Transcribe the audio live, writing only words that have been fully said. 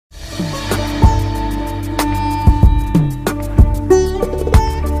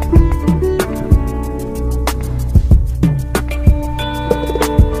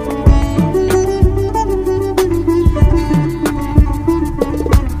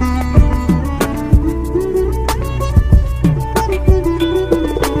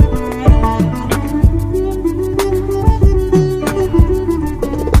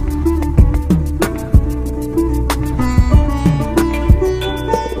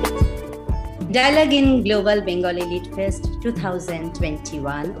Dialoguein Global Bengali Lit-Fest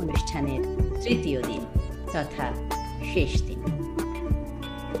 2021 অনুষ্ঠানের তৃতীয় দিন তথা শেষ দিন।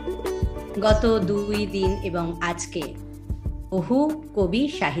 গত 2 দিন এবং আজকে বহু কবি,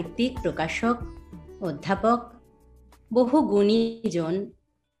 সাহিত্যিক, প্রকাশক, অধ্যাপক, বহু গুণীজন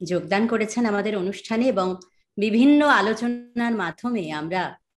যোগদান করেছেন আমাদের অনুষ্ঠানে এবং বিভিন্ন আলোচনার মাধ্যমে আমরা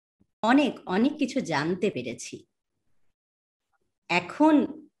অনেক কিছু জানতে পেরেছি। এখন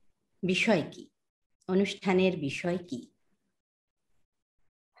বিষয় কি? অনুষ্ঠানের বিষয় কি?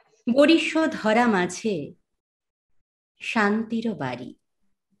 বরিশ ধরা মাঝে শান্তির বাড়ি,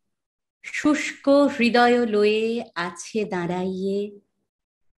 শুষ্ক হৃদয় লয়ে আছে দাঁড়াইয়ে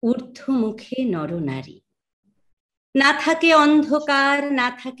ঊর্ধ্বমুখে নরনারী। না থাকে অন্ধকার, না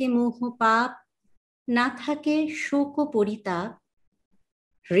থাকে মোহ পাপ, না থাকে শোক পরিতাপ।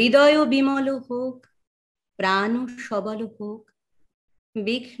 হৃদয় বিমল হোক, প্রাণ সবল হোক,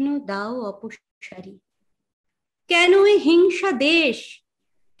 বিঘ্ন দাও অপসারী। কেন এ হিংসা দেশ,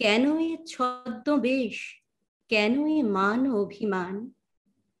 কেন এ ছদ্মবেশ, কেন এ মান অভিমান?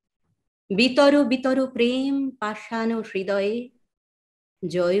 বিতর বিতর প্রেম পাষাণ হৃদয়ে,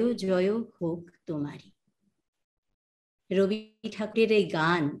 জয় জয় হোক তোমারি। রবি ঠাকুরের এই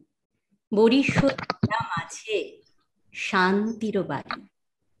গান বরিশ মাঝে শান্তির বাড়ি।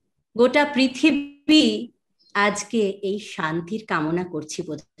 গোটা পৃথিবী আজকে এই শান্তির কামনা করছি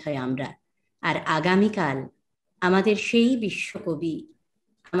বোধহয় আমরা। আর আগামীকাল আমাদের সেই বিশ্বকবি,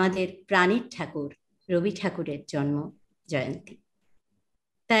 আমাদের প্রাণের ঠাকুর রবি ঠাকুরের জন্ম জয়ন্তী।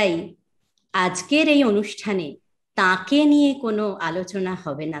 তাই আজকের এই অনুষ্ঠানে তাকে নিয়ে কোনো আলোচনা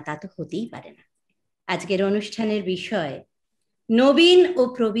হবে না, তা তো হতেই পারে না। আজকের অনুষ্ঠানের বিষয় নবীন ও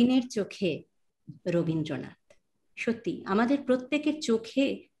প্রবীণের চোখে রবীন্দ্রনাথ। সত্যি আমাদের প্রত্যেকের চোখে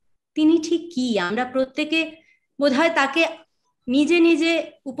তিনি ঠিক কি, আমরা প্রত্যেকে বোধহয় তাকে নিজে নিজে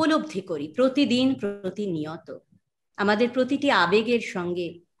উপলব্ধি করি প্রতিদিন, প্রতিনিয়ত। আমাদের প্রতিটি আবেগের সঙ্গে,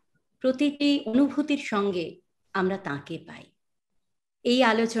 প্রতিটি অনুভূতির সঙ্গে আমরা তাকে পাই। এই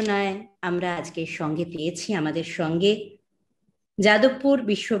আলোচনায় আমরা আজকে সঙ্গে পেয়েছি আমাদের সঙ্গে যাদবপুর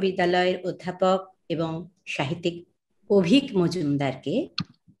বিশ্ববিদ্যালয়ের অধ্যাপক এবং সাহিত্যিক অভীক মজুমদারকে।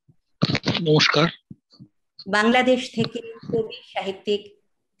 নমস্কার। বাংলাদেশ থেকে কবি, সাহিত্যিক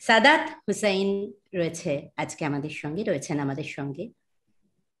সাদাত হোসাইন রয়েছে আজকে আমাদের সঙ্গে,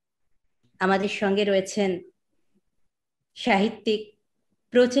 আমাদের সঙ্গে রয়েছেন সাহিত্যিক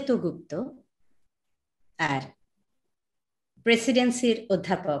প্রচেত গুপ্ত আর প্রেসিডেন্সির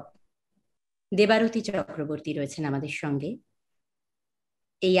অধ্যাপক দেবারতী চক্রবর্তী রয়েছেন আমাদের সঙ্গে।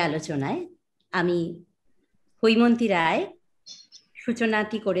 এই আলোচনায় আমি হৈমন্তী রায়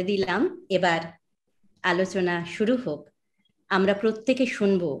সূচনাটি করে দিলাম। এবার আলোচনা শুরু হোক। আমরা প্রত্যেকে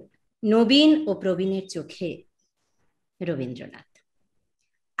শুনব নবীন ও প্রবীণের চোখে রবীন্দ্রনাথ।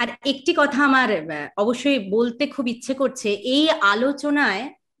 আর একটি কথা আমার অবশ্যই বলতে খুব ইচ্ছে করছে, এই আলোচনায়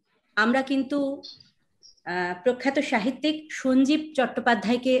আমরা কিন্তু প্রখ্যাত সাহিত্যিক সঞ্জীব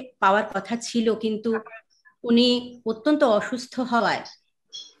চট্টোপাধ্যায়কে পাওয়ার কথা ছিল, কিন্তু উনি অত্যন্ত অসুস্থ হওয়ায়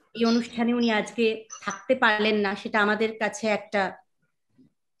এই অনুষ্ঠানে উনি আজকে থাকতে পারলেন না। সেটা আমাদের কাছে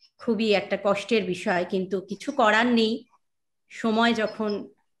খুবই একটা কষ্টের বিষয়, কিন্তু কিছু করার নেই। সময় যখন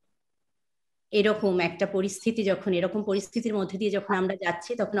এরকম একটা পরিস্থিতি, এরকম পরিস্থিতির মধ্যে দিয়ে যখন আমরা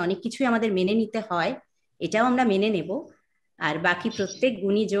যাচ্ছি, তখন অনেক কিছুই আমাদের মেনে নিতে হয়, এটাও আমরা মেনে নেব। আর বাকি প্রত্যেক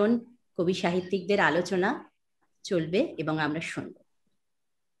গুণীজন কবি সাহিত্যিকদের আলোচনা চলবে এবং আমরা শুনব।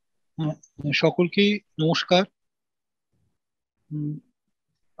 সকলকেই নমস্কার।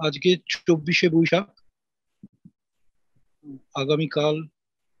 আজকে 24শে বৈশাখ, আগামীকাল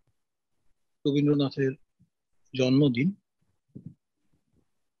রবীন্দ্রনাথের জন্মদিন।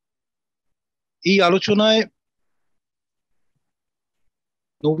 এই আলোচনায়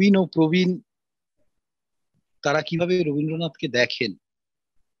নবীন ও প্রবীণ তারা কিভাবে রবীন্দ্রনাথকে দেখেন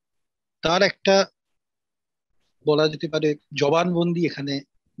তার একটা বলা যেতে পারে জবানবন্দি এখানে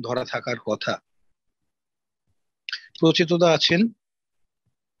ধরা থাকার কথা। প্রচেতদা আছেন,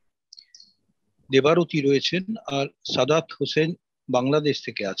 দেবারতী রয়েছেন, আর সাদাত হোসেন বাংলাদেশ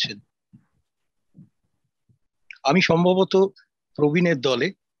থেকে আছেন। আমি সম্ভবত প্রবীণের দলে,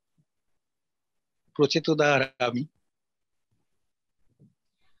 প্রচেতদা আর আমি।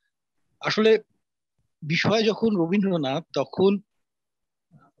 আসলে বিষয় যখন রবীন্দ্রনাথ, তখন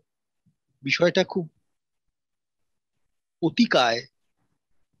বিষয়টা খুব অতিকায়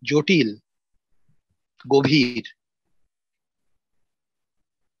জটিল, গভীর।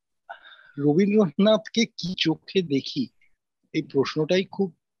 রবীন্দ্রনাথকে কি চোখে দেখি, এই প্রশ্নটাই খুব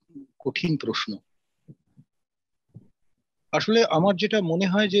কঠিন প্রশ্ন। আসলে আমার যেটা মনে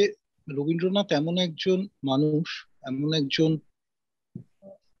হয় যে রবীন্দ্রনাথ এমন একজন মানুষ, এমন একজন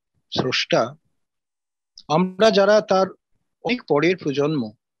স্রষ্টা আমরা যারা তার অনেক পরের প্রজন্ম,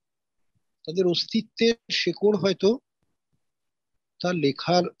 তাদের অস্তিত্বের শেকড় হয়তো তার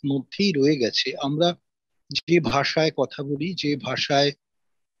লেখার মধ্যেই রয়ে গেছে। আমরা যে ভাষায় কথা বলি, যে ভাষায়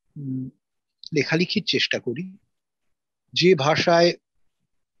উম, লেখালেখির চেষ্টা করি, যে ভাষায়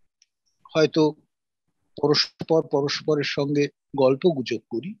হয়তো পরস্পরের সঙ্গে গল্প গুজব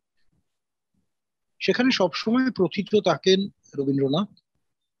করি, সেখানে সবসময় প্রথিত থাকেন রবীন্দ্রনাথ।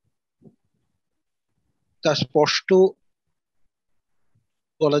 তার স্পষ্ট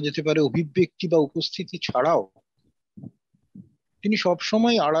বলা যেতে পারে অভিব্যক্তি বা উপস্থিতি ছাড়াও তিনি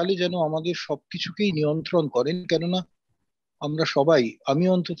সবসময় আড়ালে যেন আমাদের সবকিছুকেই নিয়ন্ত্রণ করেন। কেননা আমরা সবাই, আমি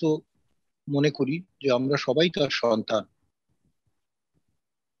অন্তত মনে করি যে আমরা সবাই তার সন্তান।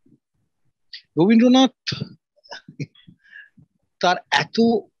 রবীন্দ্রনাথ তার এত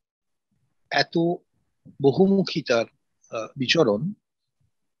এত বহুমুখী তার বিচরণ,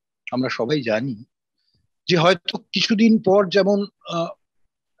 আমরা সবাই জানি যে হয়তো কিছুদিন পর যেমন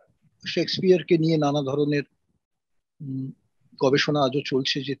শেক্সপিয়ারকে নিয়ে নানা ধরনের গবেষণা আজও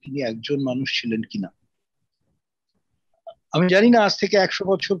চলছে যে তিনি একজন মানুষ ছিলেন কিনা। আমি জানি না আজ থেকে 100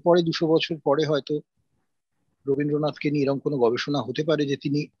 বছর পরে, 200 বছর পরে হয়তো রবীন্দ্রনাথকে নিয়ে এরকম কোনো গবেষণা হতে পারে যে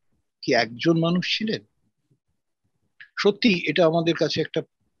তিনি কি একজন মানুষ ছিলেন। সত্যি এটা আমাদের কাছে একটা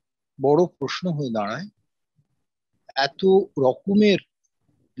বড় প্রশ্ন হয়ে দাঁড়ায়। এত রকমের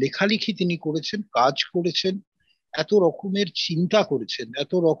লেখালেখি তিনি করেছেন, কাজ করেছেন, এত রকমের চিন্তা করেছেন,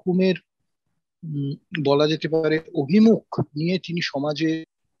 এত রকমের বলা যেতে পারে অভিমুখ নিয়ে তিনি সমাজে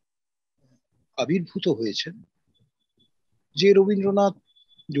আবির্ভূত হয়েছেন। যে রবীন্দ্রনাথ,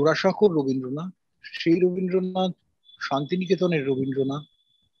 জোড়াসাঁকোর রবীন্দ্রনাথ, সেই রবীন্দ্রনাথ শান্তিনিকেতনের রবীন্দ্রনাথ,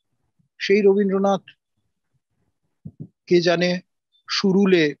 সেই রবীন্দ্রনাথ কে জানে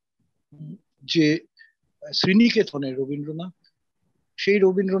সুরুলে যে শ্রীনিকেতনের রবীন্দ্রনাথ, সেই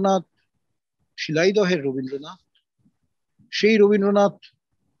রবীন্দ্রনাথ শিলাইদহের রবীন্দ্রনাথ, সেই রবীন্দ্রনাথ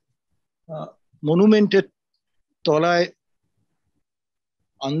মনুমেন্টের তলায়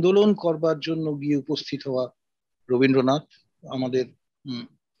আন্দোলন করবার জন্য গিয়ে উপস্থিত হওয়া রবীন্দ্রনাথ, আমাদের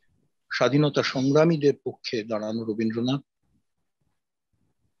স্বাধীনতা সংগ্রামীদের পক্ষে দাঁড়ানো রবীন্দ্রনাথ।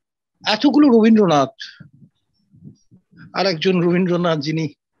 এতগুলো রবীন্দ্রনাথ, আর একজন রবীন্দ্রনাথ যিনি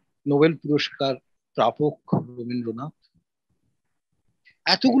নোবেল পুরস্কার প্রাপক রবীন্দ্রনাথ।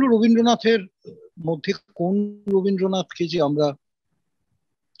 এতগুলো রবীন্দ্রনাথের মধ্যে কোন রবীন্দ্রনাথকে যে আমরা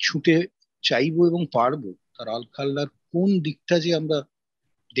ছুটে চাইবো এবং পারবো, তার আলখাল্লার কোন দিকটা যে আমরা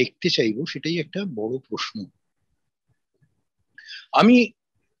দেখতে চাইবো, সেটাই একটা বড় প্রশ্ন। আমি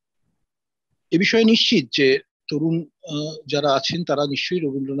এ বিষয়ে নিশ্চিত যে তরুণ যারা আছেন তারা নিশ্চয়ই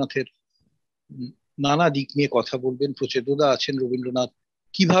রবীন্দ্রনাথের নানা দিক নিয়ে কথা বলবেন। প্রচেতদা আছেন, রবীন্দ্রনাথ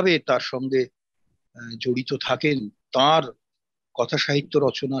কিভাবে তার সঙ্গে জড়িত থাকেন, তার কথা সাহিত্য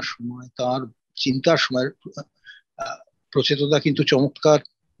রচনার সময়, তার চিন্তার সময়। প্রচেতদা কিন্তু চমৎকার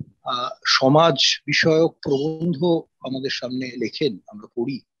সমাজ বিষয়ক প্রবন্ধ আমাদের সামনে লেখেন, আমরা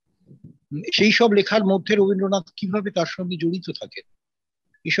পড়ি। সেই সব লেখার মধ্যে রবীন্দ্রনাথ কিভাবে তার সঙ্গে জড়িত থাকেন,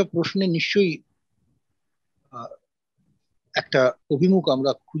 এসব প্রশ্নে নিশ্চয়ই একটা অভিমুখ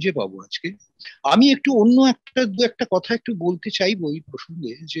আমরা খুঁজে পাবো আজকে। আমি একটু অন্য দু একটা কথা একটু বলতে চাইবো এই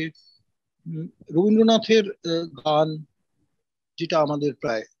প্রসঙ্গে, যে রবীন্দ্রনাথের গান, যেটা আমাদের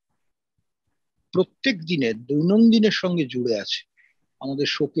প্রায় প্রত্যেক দিনের দৈনন্দিনের সঙ্গে জুড়ে আছে, আমাদের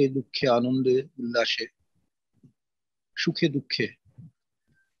শোকে দুঃখে আনন্দে উল্লাসে, সুখে দুঃখে।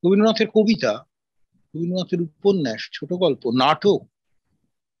 রবীন্দ্রনাথের কবিতা, রবীন্দ্রনাথের উপন্যাস, ছোট গল্প, নাটক,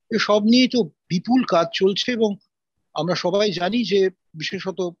 এসব নিয়ে তো বিপুল কাজ চলছে। এবং আমরা সবাই জানি যে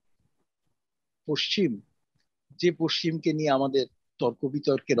বিশেষত পশ্চিমকে নিয়ে আমাদের তর্ক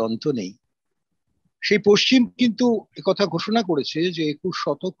বিতর্কের অন্ত নেই। সেই পশ্চিম কিন্তু একথা ঘোষণা করেছে যে 21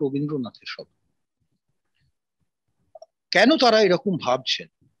 শতক রবীন্দ্রনাথের শতক। কেন তারা এরকম ভাবছেন,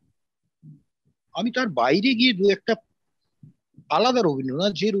 আমি তার বাইরে গিয়ে দু একটা আলাদা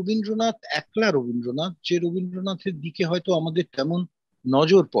রবীন্দ্রনাথ, যে রবীন্দ্রনাথ একলা রবীন্দ্রনাথ, যে রবীন্দ্রনাথের দিকে হয়তো আমাদের তেমন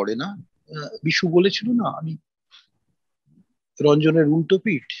নজর পড়ে না। বিশু বলেছিল না, আমি রঞ্জনের উল্টো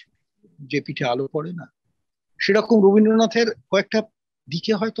পিঠ, যে পিঠে আলো পড়ে না। সেরকম রবীন্দ্রনাথের কয়েকটা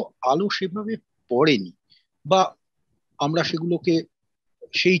দিকে হয়তো আলো সেভাবে পড়েনি, বা আমরা সেগুলোকে,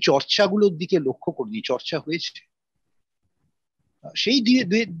 সেই চর্চাগুলোর দিকে লক্ষ্য করিনি। চর্চা হয়েছে, সেই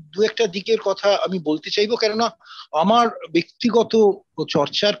দু একটা দিকের কথা আমি বলতে চাইবো, কেননা আমার ব্যক্তিগত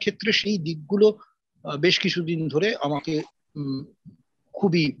চর্চার ক্ষেত্রে সেই দিকগুলো বেশ কিছুদিন ধরে আমাকে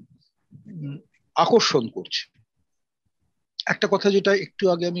খুবই আকর্ষণ করছে। একটা কথা যেটা একটু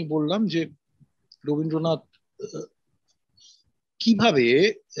আগে আমি বললাম, যে রবীন্দ্রনাথ কিভাবে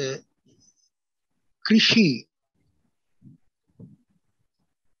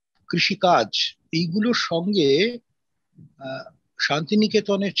কৃষিকাজ এইগুলোর সঙ্গে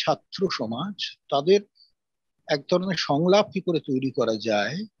শান্তিনিকেতনের ছাত্র সমাজ, তাদের এক ধরনের সংলাপ কি করে তৈরি করা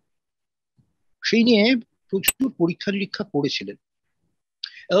যায় সেই নিয়ে প্রচুর পরীক্ষা নিরীক্ষা করেছিলেন।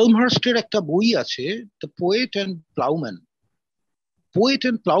 এলমহার্স্টের একটা বই আছে, the poet and প্লাউম্যান। Poet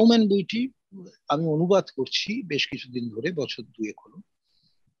and প্লাউম্যান বইটি আমি অনুবাদ করছি বেশ কিছুদিন ধরে, বছর দুয়েক হলো।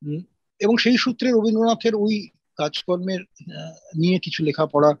 এবং সেই সূত্রে রবীন্দ্রনাথের ওই কাজকর্মের নিয়ে কিছু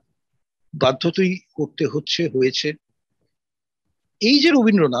লেখাপড়া বাধ্যতই করতে হয়েছে। এই যে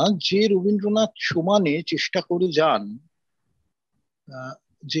রবীন্দ্রনাথ সমানে চেষ্টা করে যান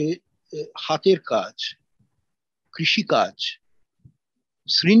যে হাতের কাজ, কৃষিকাজ,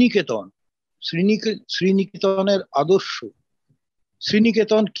 শ্রীনিকেতনের আদর্শ,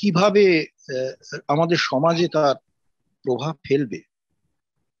 শ্রীনিকেতন কিভাবে আমাদের সমাজে তার প্রভাব ফেলবে,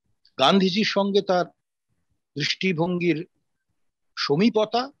 গান্ধীজির সঙ্গে তার দৃষ্টিভঙ্গির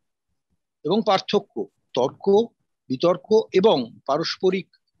সমীপতা এবং পার্থক্য, তর্ক বিতর্ক এবং পারস্পরিক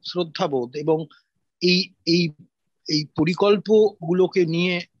শ্রদ্ধাবোধ এবং এই এই এই পরিকল্পগুলোকে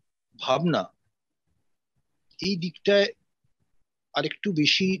নিয়ে ভাবনা, এই দিকটায় আরেকটু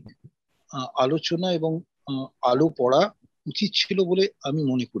বেশি আলোচনা এবং আলো পড়া উচিত ছিল বলে আমি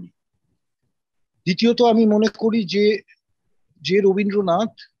মনে করি। দ্বিতীয়ত আমি মনে করি যে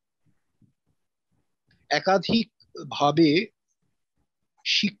রবীন্দ্রনাথ একাধিক ভাবে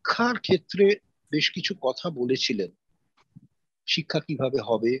শিক্ষার ক্ষেত্রে বেশ কিছু কথা বলেছিলেন। শিক্ষা কিভাবে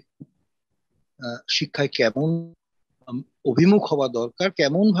হবে, শিক্ষায় কেমন অভিমুখ হওয়া দরকার,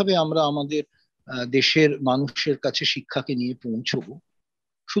 কেমন ভাবে আমরা আমাদের দেশের মানুষের কাছে শিক্ষাকে নিয়ে পৌঁছবো।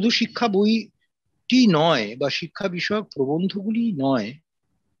 শুধু শিক্ষা বইটি নয় বা শিক্ষা বিষয়ক প্রবন্ধগুলি নয়,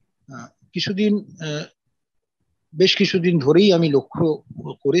 বেশ কিছুদিন ধরেই আমি লক্ষ্য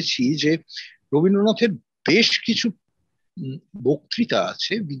করেছি যে রবীন্দ্রনাথের বেশ কিছু বক্তৃতা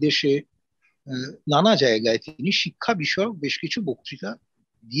আছে বিদেশে, নানা জায়গায় তিনি শিক্ষা বিষয়ক বেশ কিছু বক্তৃতা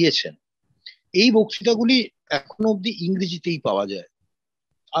দিয়েছেন। এই বক্তৃতাগুলি এখনো অব্দি ইংরেজিতেই পাওয়া যায়।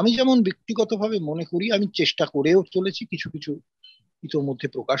 আমি যেমন ব্যক্তিগতভাবে মনে করি, আমি চেষ্টা করেও চলেছি, কিছু কিছু ইতোমধ্যে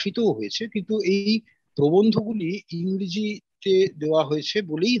প্রকাশিতও হয়েছে, কিন্তু এই প্রবন্ধগুলি ইংরেজিতে দেওয়া হয়েছে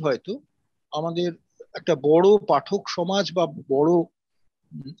বলেই হয়তো আমাদের একটা বড় পাঠক সমাজ বা বড়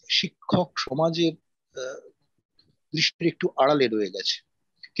শিক্ষক সমাজের দৃষ্টির একটু আড়ালে রয়ে গেছে।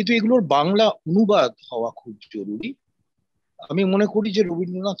 কিন্তু এগুলোর বাংলা অনুবাদ হওয়া খুব জরুরি। আমি মনে করি যে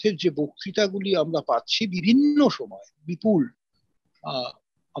রবীন্দ্রনাথের যে বক্তৃতাগুলি আমরা পাচ্ছি বিভিন্ন সময় বিপুল,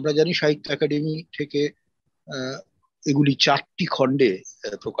 আমরা জানি সাহিত্য একাডেমি থেকে এগুলি 4টি খণ্ডে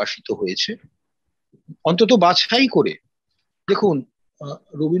প্রকাশিত হয়েছে। অন্তত বাছাই করে দেখুন,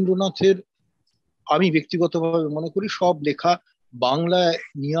 রবীন্দ্রনাথের আমি ব্যক্তিগতভাবে মনে করি সব লেখা বাংলায়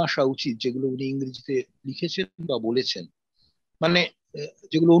নিয়ে আসা উচিত, যেগুলো উনি ইংরেজিতে লিখেছেন বা বলেছেন, মানে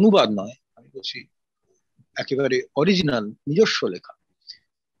যেগুলো অনুবাদ নয়, আমি বলছি একেবারে অরিজিনাল নিজস্ব লেখা।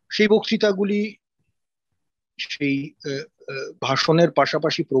 সেই বক্তৃতাগুলি, সেই ভাষণের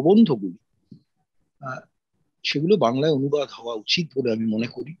পাশাপাশি প্রবন্ধগুলি, সেগুলো বাংলায় অনুবাদ হওয়া উচিত বলে আমি মনে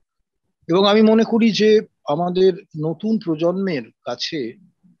করি। এবং আমি মনে করি যে আমাদের নতুন প্রজন্মের কাছে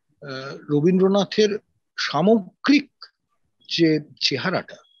রবীন্দ্রনাথের সামগ্রিক যে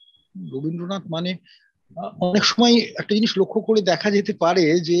চেহারাটা, রবীন্দ্রনাথ মানে অনেক সময় একটা জিনিস লক্ষ্য করে দেখা যেতে পারে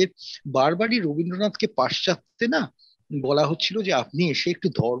যে বারবারই রবীন্দ্রনাথকে পাশ্চাত্যে না বলা হচ্ছিল যে আপনি এসে একটু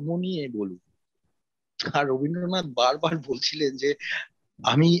ধর্ম নিয়ে বলুন, আর রবীন্দ্রনাথ বারবার বলছিলেন যে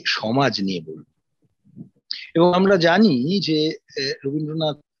আমি সমাজ নিয়ে বলবো। এবং আমরা জানি যে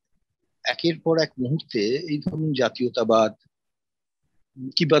রবীন্দ্রনাথ একের পর এক মুহূর্তে এই ধরুন জাতীয়তাবাদ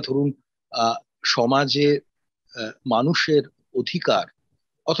কিংবা ধরুন সমাজে মানুষের অধিকার,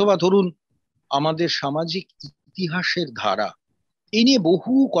 অথবা ধরুন আমাদের সামাজিক ইতিহাসের ধারা, এই নিয়ে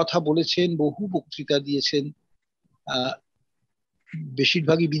বহু কথা বলেছেন, বহু বক্তৃতা দিয়েছেন,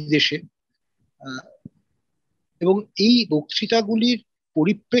 বেশিরভাগই বিদেশে। এবং এই বক্তৃতাগুলির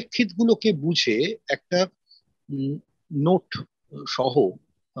পরিপ্রেক্ষিতগুলোকে বুঝে একটা নোট সহ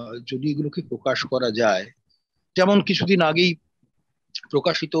যদি এগুলোকে প্রকাশ করা যায়, যেমন কিছুদিন আগেই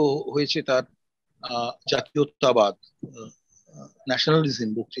প্রকাশিত হয়েছে তার জাতীয়তাবাদ, ন্যাশনালিজম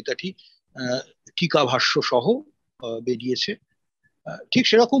বক্তৃতাটি টিকা ভাষ্য সহ বেরিয়েছে। ঠিক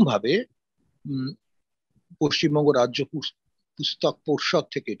সেরকম ভাবে পশ্চিমবঙ্গ রাজ্য পুস্তক পর্ষদ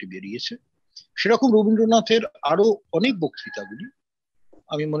থেকে এটি বেরিয়েছে। সেরকম রবীন্দ্রনাথের আরো অনেক বক্তৃতাগুলি,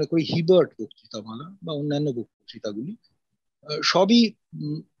 আমি মনে করি হিবার্ট বক্তৃতামালা বা অন্যান্য বক্তৃতাগুলি সবই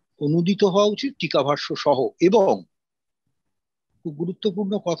অনুদিত হওয়া উচিত টিকা ভাষ্য সহ। এবং খুব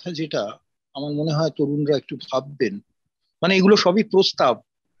গুরুত্বপূর্ণ কথা যেটা আমার মনে হয় তরুণরা একটু ভাববেন, মানে এগুলো সবই প্রস্তাব,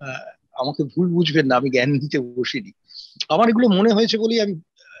 আমাকে ভুল বুঝবেন না, আমি জ্ঞান দিতে বসিনি, আমার এগুলো মনে হয়েছে বলেই আমি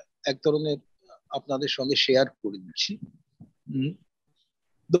এক ধরনের আপনাদের সঙ্গে শেয়ার করে দিচ্ছি।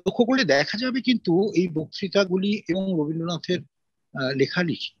 লক্ষ্য করে দেখা যাবে কিন্তু এই বক্তৃতাগুলি এবং রবীন্দ্রনাথের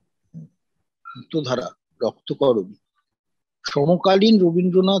লেখালেখি, মুক্তধারা, রক্তকরবী, সমকালীন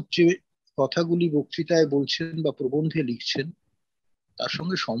রবীন্দ্রনাথ যে কথাগুলি বক্তৃতায় বলছেন বা প্রবন্ধে লিখছেন তার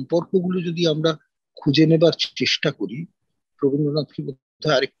সঙ্গে সম্পর্কগুলো যদি আমরা খুঁজে নেবার চেষ্টা করি, রবীন্দ্রনাথকে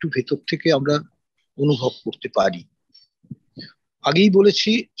বোধহয় আরেকটু ভেতর থেকে আমরা অনুভব করতে পারি। আগেই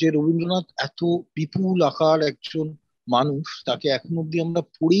বলেছি যে রবীন্দ্রনাথ এত বিপুল আকার একজন মানুষ, তাকে এখন অব্দি আমরা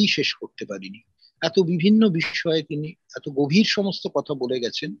পড়েই শেষ করতে পারিনি। এত বিভিন্ন বিষয়ে তিনি এত গভীর সমস্ত কথা বলে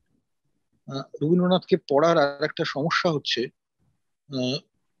গেছেন। রবীন্দ্রনাথকে পড়ার আর একটা সমস্যা হচ্ছে,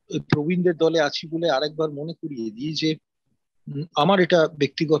 প্রবীণদের দলে আছি বলে আরেকবার মনে করিয়ে দিই যে আমার এটা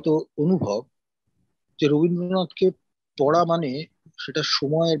ব্যক্তিগত অনুভব যে রবীন্দ্রনাথকে পড়া মানে সেটা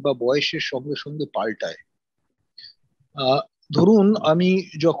সময়ের বা বয়সের সঙ্গে সঙ্গে পাল্টায়। ধরুন আমি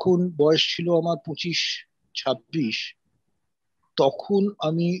যখন বয়স ছিল আমার 25-26, তখন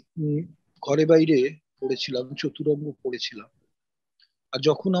আমি ঘরে বাইরে পড়েছিলাম, চতুরঙ্গ পড়েছিলাম। আর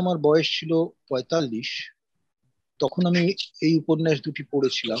যখন আমার বয়স ছিল 45, তখন আমি এই উপন্যাস দুটি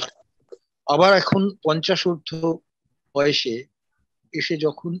পড়েছিলাম। আবার এখন 50 ঊর্ধ্ব বয়সে এসে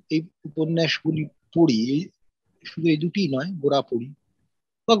যখন এই উপন্যাসগুলি পড়ি, শুধু এই দুটি নয়, গোড়া পড়ি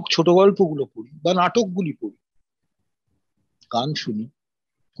বা ছোট গল্পগুলো পড়ি বা নাটকগুলি পড়ি, গান শুনি,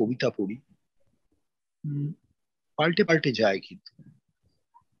 কবিতা পড়ি, পাল্টে পাল্টে যায়। কিন্তু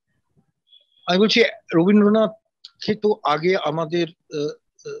আমি বলছি রবীন্দ্রনাথকে তো আগে আমাদের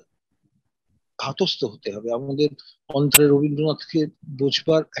ধাতস্থ হতে হবে, আমাদের অন্তরে রবীন্দ্রনাথকে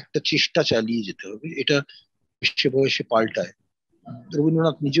বোঝবার একটা চেষ্টা চালিয়ে যেতে হবে। এটা বয়সে বয়সে পাল্টায়।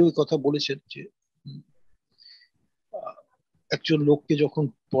 রবীন্দ্রনাথ নিজেও কথা বলেছেন যে একজন লোককে যখন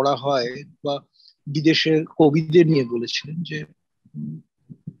পড়া হয়, বা বিদেশের কবিদের নিয়ে বলেছিলেন যে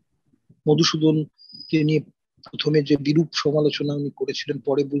মধুসূদনকে নিয়ে প্রথমে যে বিরূপ সমালোচনা উনি করেছিলেন,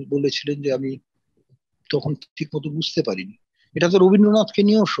 পরে বলেছিলেন যে আমি তখন ঠিক মতো বুঝতে পারিনি। এটা তো রবীন্দ্রনাথকে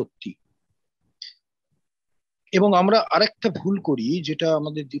নিয়েও সত্যি। এবং আমরা আরেকটা ভুল করি, যেটা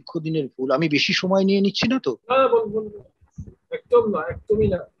আমাদের দীর্ঘদিনের ভুল। আমি বেশি সময় নিয়ে নিচ্ছি না তো? একদম না, একদমই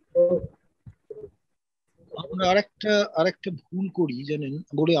না। আমরা আরেকটা ভুল করি জানেন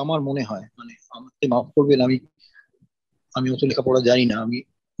বলে আমার মনে হয়, মানে আমাকে মাফ করবেন, আমি অত লেখাপড়া জানি না, আমি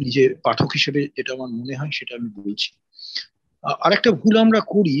নিজে পাঠক হিসেবে যেটা আমার মনে হয় সেটা আমি বলছি। আরেকটা ভুল আমরা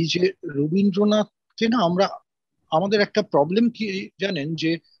করি যে রবীন্দ্রনাথকে না আমরা, আমাদের একটা প্রবলেম কি জানেন,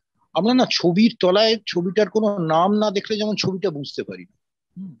 যে আমরা না ছবির তলায় ছবিটার কোনো নাম না দেখলে যেমন ছবিটা বুঝতে পারি না।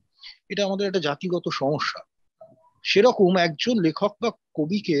 এটা আমাদের একটা জাতিগত সমস্যা। সেরকম একজন লেখক বা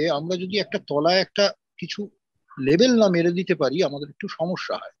কবিকে আমরা যদি একটা তলায় একটা কিছু লেবেল না মেরে দিতে পারি, আমাদের একটু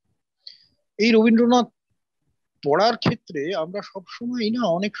সমস্যা হয়। এই রবীন্দ্রনাথ পড়ার ক্ষেত্রে আমরা সব সময় না,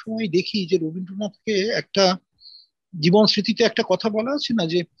 অনেক সময় দেখি যে রবীন্দ্রনাথকে একটা জীবন স্মৃতিতে একটা কথা বলা আছে না,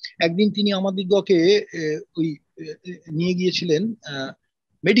 যে একদিন তিনি আমাদিগকে ওই নিয়ে গিয়েছিলেন,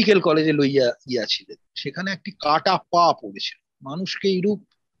 মেডিকেল কলেজে লইয়া গিয়াছিলেন। সেখানে একটি কাটা পা পড়েছিল। মানুষকে এইরূপ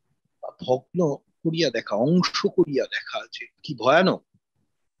ভগ্ন করিয়া দেখা, অংশ করিয়া দেখা, যে কি ভয়ানক।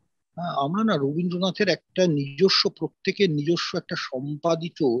 আমরা না রবীন্দ্রনাথের একটা নিজস্ব, প্রত্যেকের নিজস্ব একটা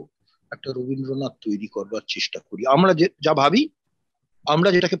সম্পাদিত একটা রবীন্দ্রনাথ তৈরি করবার চেষ্টা করি। আমরা যা ভাবি, আমরা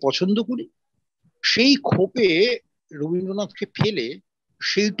যেটাকে পছন্দ করি, সেই খোপে রবীন্দ্রনাথকে ফেলে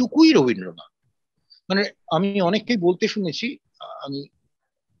সেইটুকুই রবীন্দ্রনাথ। মানে আমি অনেককেই বলতে শুনেছি, আমি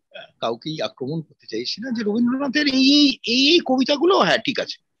কাউকেই আক্রমণ করতে চাইছি না, যে রবীন্দ্রনাথের এই এই এই কবিতাগুলো হ্যাঁ ঠিক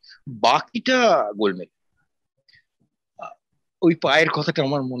আছে, বাকিটা গোলমেল। ওই পায়ের কথাটা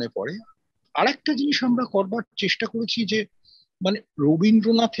আমার মনে পড়ে। আর একটা জিনিস আমরা করবার চেষ্টা করেছি, যে মানে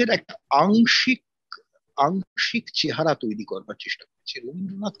রবীন্দ্রনাথের একটা আংশিক আংশিক চেহারা তৈরি করবার চেষ্টা করেছি।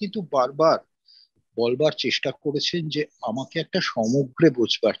 রবীন্দ্রনাথ কিন্তু বারবার বলবার চেষ্টা করেছেন যে আমাকে একটা সমগ্রে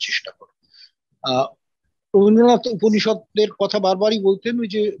বোঝবার চেষ্টা করো। রবীন্দ্রনাথ উপনিষদের কথা বারবারই বলতেন, ওই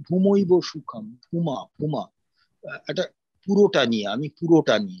যে ভূমৈব সুখম, ভূমা ভূমা, একটা পুরোটা নিয়ে, আমি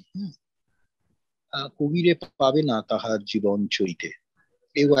পুরোটা নিয়ে। কবিরে পাবে না তাহার জীবন চরিতে,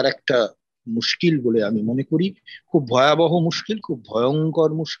 এবার একটা মুশকিল বলে আমি মনে করি। খুব ভয়াবহ মুশকিল, খুব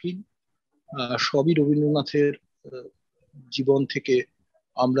ভয়ঙ্কর মুশকিল। সবই রবীন্দ্রনাথের জীবন থেকে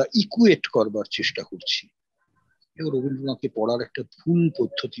আমরা ইকুয়েট করবার চেষ্টা করছি। এবং রবীন্দ্রনাথকে পড়ার একটা ভুল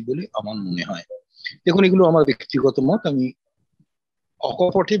পদ্ধতি বলে আমার মনে হয়। দেখুন, এগুলো আমার ব্যক্তিগত মত, আমি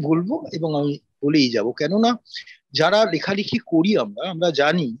অকপটে বলবো এবং আমি বলেই যাব। কেননা যারা লেখালেখি করি আমরা আমরা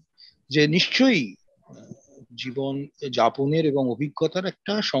জানি যে নিশ্চয়ই জীবন যাপনের এবং অভিজ্ঞতার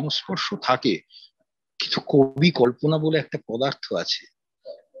একটা সংস্পর্শ থাকে, কিন্তু কবি কল্পনা বলে একটা পদার্থ আছে।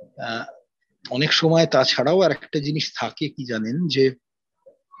 অনেক সময় তাছাড়াও আর একটা জিনিস থাকে, কি জানেন, যে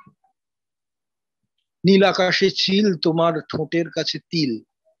নীল আকাশে চিল, তোমার ঠোঁটের কাছে তিল।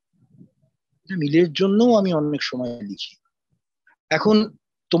 মিলের জন্যও আমি অনেক সময় লিখি। এখন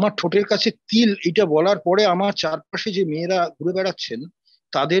তোমার ঠোঁটের কাছে তিল এটা বলার পরে আমার চারপাশে যে মেয়েরা ঘুরে বেড়াচ্ছেন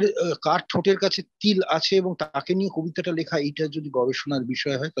তাদের কার ঠোঁটের কাছে তিল আছে এবং তাকে নিয়ে কবিতাটা লেখা, এটা যদি গবেষণার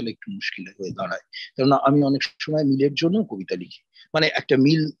বিষয় হয় তাহলে একটু মুশকিল হয়ে দাঁড়ায়। কেননা আমি অনেক সময় মিলের জন্য কবিতা লিখি, মানে একটা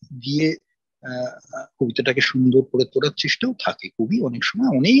মিল দিয়ে কবিতাটাকে সুন্দর করে তোলার চেষ্টাও থাকে। কবি অনেক সময়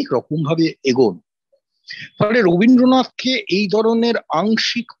অনেক রকম ভাবে এগোন। ফলে রবীন্দ্রনাথকে এই ধরনের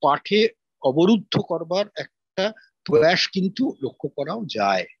আংশিক পাঠে অবরুদ্ধ করবার একটা প্রয়াস কিন্তু লক্ষ্য করাও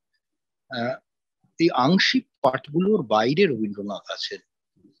যায়। এই আংশিক পাঠগুলোর বাইরে রবীন্দ্রনাথ আছেন।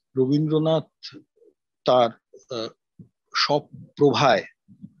 রবীন্দ্রনাথ তার সব প্রভায়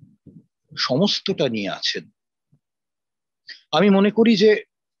সমস্তটা নিয়ে আছেন। আমি মনে করি যে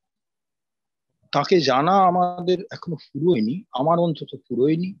তাকে জানা আমাদের এখনো ফুরোয়নি, আমার অন্তত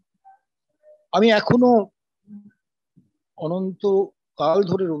ফুরোয়নি। আমি এখনো অনন্ত কাল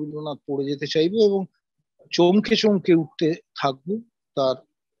ধরে রবীন্দ্রনাথ পড়ে যেতে চাইবো এবং চমকে চমকে উঠতে থাকবো তার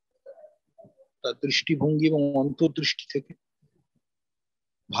তার দৃষ্টিভঙ্গি এবং অন্তর্দৃষ্টি থেকে।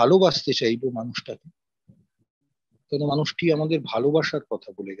 ভালোবাসতে চাইবো মানুষটাকে, কারণ মানুষটি আমাদের ভালোবাসার কথা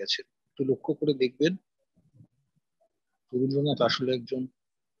বলে গেছেন। একটু লক্ষ্য করে দেখবেন রবীন্দ্রনাথ আসলে একজন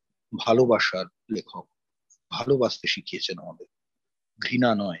ভালোবাসার লেখক। ভালোবাসতে শিখিয়েছেন আমাদের,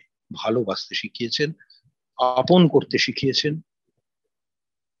 ঘৃণা নয়, ভালোবাসতে শিখিয়েছেন, আপন করতে শিখিয়েছেন।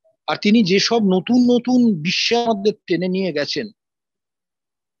 আর তিনি যেসব নতুন নতুন বিশ্বের মধ্যে টেনে নিয়ে গেছেন,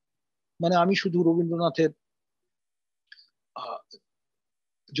 মানে আমি শুধু রবীন্দ্রনাথের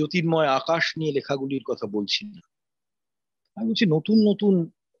জ্যোতির্ময় আকাশ নিয়ে লেখাগুলির কথা বলছি না, আমি বলছি নতুন নতুন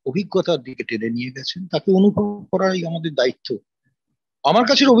অভিজ্ঞতার দিকে টেনে নিয়ে গেছেন। তাকে অনুভব করাই আমাদের দায়িত্ব। আমার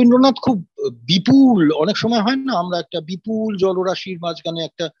কাছে রবীন্দ্রনাথ খুব বিপুল, অনেক সময় হয় না আমরা একটা বিপুল জলরাশির মাঝখানে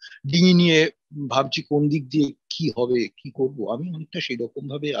একটা ডিঙি নিয়ে ভাবছি কোন দিক দিয়ে কি হবে কি করব। আমি অনেকটা সেই রকম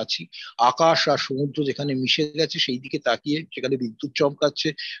ভাবে আছি। আকাশ আর সমুদ্র যেখানে মিশে গেছে সেই দিকে তাকিয়ে, সেখানে বিদ্যুৎ চমকাচ্ছে,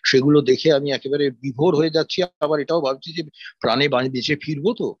 সেগুলো দেখে আমি একেবারে বিভোর হয়ে যাচ্ছি। আবার এটাও ভাবছি যে প্রাণে বেঁচে ফিরবো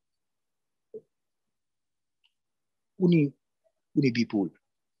তো। উনি উনি বিপুল।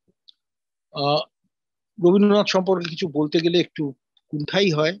 রবীন্দ্রনাথ সম্পর্কে কিছু বলতে গেলে একটু কুণ্ঠাই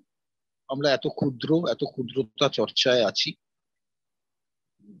হয়। আমরা এত ক্ষুদ্র, এত ক্ষুদ্রতা চর্চায় আছি।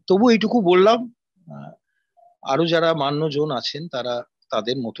 তবু এইটুকু বললাম, আরো যারা মান্যজন আছেন তারা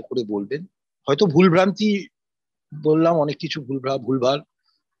তাদের মতো করে বলবেন। হয়তো ভুলভ্রান্তি বললাম, অনেক কিছু ভুলভাল,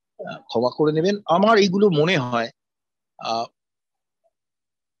 ক্ষমা করে নেবেন। আমার এইগুলো মনে হয়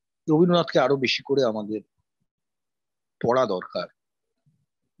রবীন্দ্রনাথকে আরো বেশি করে আমাদের পড়া দরকার।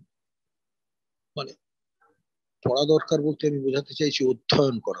 মানে পড়া দরকার বলতে আমি বোঝাতে চাইছি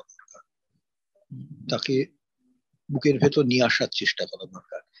অধ্যয়ন করা দরকার, তাকে বুকের ভেতর নিয়ে আসার চেষ্টা করা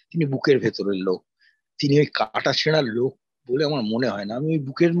দরকার। তিনি বুকের ভেতরের লোক, তিনি ওই কাটা ছেঁড়ার লোক বলে আমার মনে হয় না। আমি ওই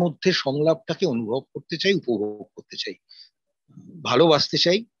বুকের মধ্যে সংলাপটাকে অনুভব করতে চাই, উপভোগ করতে চাই, ভালোবাসতে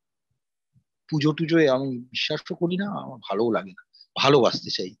চাই। পুজো টুজোয় আমি বিশ্বাসও করি না, আমার ভালোও লাগে না, ভালোবাসতে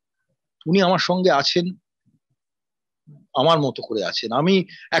চাই। উনি আমার সঙ্গে আছেন, আমার মতো করে আছেন। আমি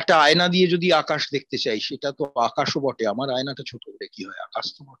একটা আয়না দিয়ে যদি আকাশ দেখতে চাই, সেটা তো আকাশও বটে, আমার আয়নাটা ছোট করে কি হয়, আকাশ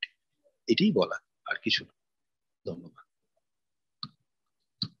তো বটে। এটাই বলা, আর কিছু না। ধন্যবাদ।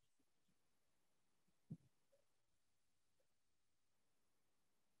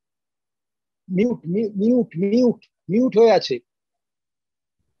 মিউট মিউট মিউট মিউট হয়ে আছে।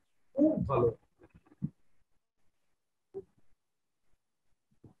 খুব ভালো।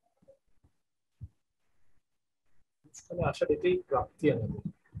 আসার এটাই প্রাপ্তি আমাদের।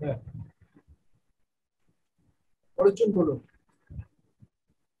 হ্যাঁ, পরের জন বলুন।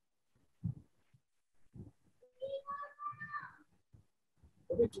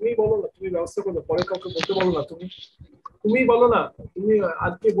 তুমি বলো না, তুমি ব্যবস্থা করো, পরে কাউকে বলতে বলো না। তুমি বলো না, তুমি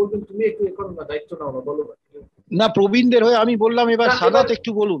আজকে বলবেন, তুমি একটু এ করো না, দায়িত্ব নাও না, বলো না। না, প্রবীণদের হয়ে আমি বললাম, এবার সাদাত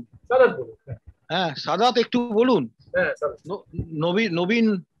একটু বলুন। সাদাত বলুন। হ্যাঁ, সাদাত একটু বলুন। হ্যাঁ, নবীন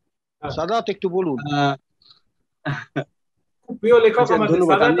সাদাত একটু বলুন। খুব প্রিয় লেখক আমাদের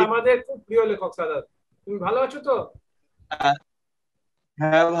সাদাত, আমাদের খুব প্রিয় লেখক সাদাত। তুমি ভালো আছো তো?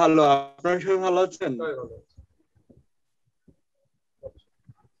 হ্যাঁ ভালো, আপনারা সবাই ভালো আছেন?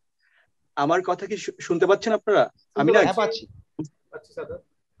 আমার কথা কি শুনতে পাচ্ছেন আপনারা? আমি না পাচ্ছি,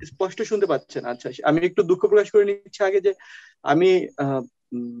 স্পষ্ট শুনতে পাচ্ছেন? আচ্ছা, আমি একটু দুঃখ প্রকাশ করে নিচ্ছি আগে যে আমি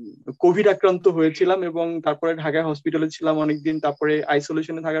কোভিড আক্রান্ত হয়েছিলাম এবং তারপরে ঢাকায় হসপিটালে ছিলাম অনেকদিন। তারপরে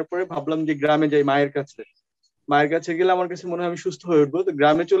আইসোলেশনে থাকার পরে ভাবলাম যে গ্রামে যাই, মায়ের কাছে গেলে আমার কাছে মনে হয় আমি সুস্থ হয়ে উঠবো। তো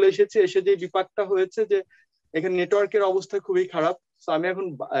গ্রামে চলে এসেছি, এসে যে বিপাকটা হয়েছে যে এখানে নেটওয়ার্কের অবস্থা খুবই খারাপ। তো আমি এখন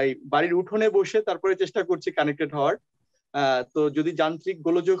বাড়ির উঠোনে বসে তারপরে চেষ্টা করছি কানেক্টেড হওয়ার। তো যদি যান্ত্রিক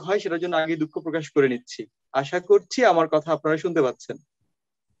গোলযোগ হয় সেটার জন্য আগে দুঃখ প্রকাশ করে নিচ্ছি। আশা করছি আমার কথা আপনারা শুনতে পাচ্ছেন।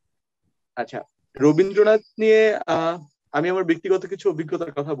 আচ্ছা, রবীন্দ্রনাথ নিয়ে আমি আমার ব্যক্তিগত কিছু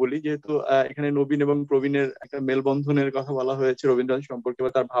অভিজ্ঞতার কথা বলি, যেহেতু এখানে নবীন এবং প্রবীণের একটা মেলবন্ধনের কথা বলা হয়েছে রবীন্দ্রনাথ সম্পর্কে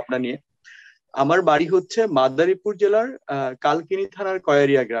বা তার ভাবনা নিয়ে। আমার বাড়ি হচ্ছে মাদারীপুর জেলার কালকিনি থানার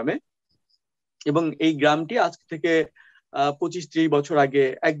কয়ারিয়া গ্রামে, এবং এই গ্রামটি আজ থেকে 25-30 বছর আগে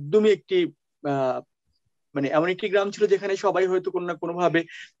একদমই একটি মানে এমন একটি গ্রাম ছিল যেখানে সবাই হয়তো কোনো না কোনো ভাবে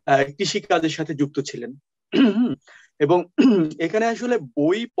কৃষি কাজের সাথে যুক্ত ছিলেন। এবং এখানে আসলে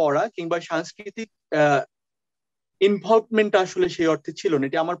বই পড়া কিংবা সাংস্কৃতিক ইনভলভমেন্ট আসলে সেই অর্থে ছিল না।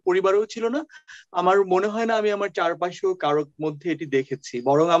 এটি আমার পরিবারেও ছিল না, আমার মনে হয় না আমি আমার চারপাশেও কারোর মধ্যে এটি দেখেছি।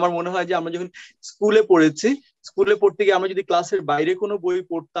 বরং আমার মনে হয় যে আমরা যখন স্কুলে পড়েছি, স্কুলে পড়তে গিয়ে আমরা যদি ক্লাসের বাইরে কোনো বই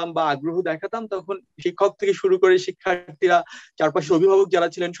পড়তাম বা আগ্রহ দেখাতাম, তখন শিক্ষক থেকে শুরু করে শিক্ষার্থীরা, চারপাশের অভিভাবক যারা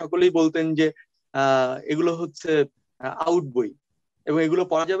ছিলেন সকলেই বলতেন যে এগুলো হচ্ছে আউট বই এবং এগুলো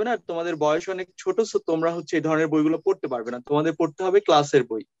পড়া যাবে না, তোমাদের বয়স অনেক ছোট, তোমরা হচ্ছে এই ধরনের বইগুলো পড়তে পারবে না, তোমাদের পড়তে হবে ক্লাসের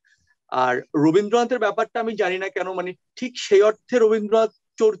বই। আর রবীন্দ্রনাথের ব্যাপারটা আমি জানি না কেন, মানে ঠিক সেই অর্থে রবীন্দ্রনাথ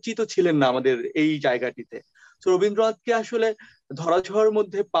চর্চিত ছিলেন না আমাদের এই জায়গাটিতে। তো রবীন্দ্রনাথকে আসলে ধরাছোঁয়ার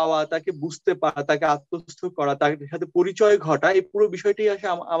মধ্যে পাওয়া, তাকে বুঝতে পারা, তাকে আত্মস্থ করা, তার সাথে পরিচয় ঘটা, এই পুরো বিষয়টি আসে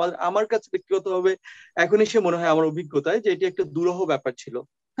আমার কাছে ব্যক্তিগতভাবে এখন এসে মনে হয় আমার অভিজ্ঞতায় যে এটি একটা দুরূহ ব্যাপার ছিল।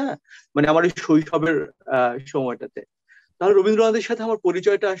 হ্যাঁ, মানে আমার এই শৈশবের সময়টাতে। তাহলে রবীন্দ্রনাথের সাথে আমার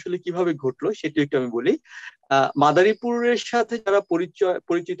পরিচয়টা আসলে কিভাবে ঘটলো সেটি একটু আমি বলি। মাদারীপুরের সাথে যারা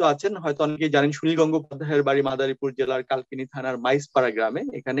পরিচিত আছেন হয়তো অনেকেই জানেন, সুনীল গঙ্গোপাধ্যায়ের বাড়ি মাদারীপুর জেলার কালকিনি থানার মাইজপাড়া গ্রামে,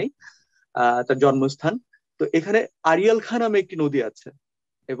 এখানেই তার জন্মস্থান। তো এখানে আড়িয়াল খাঁ নামে একটি নদী আছে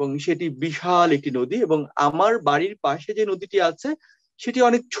এবং সেটি বিশাল একটি নদী, এবং আমার বাড়ির পাশে যে নদীটি আছে সেটি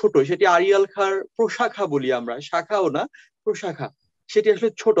অনেক ছোট, সেটি আড়িয়াল খাঁর প্রশাখা বলি আমরা, শাখাও না, প্রশাখা। সেটি আসলে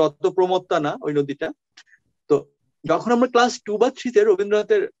ছোট, অত প্রমত্তা না ওই নদীটা। তো যখন আমরা ক্লাস 2 বা 3-তে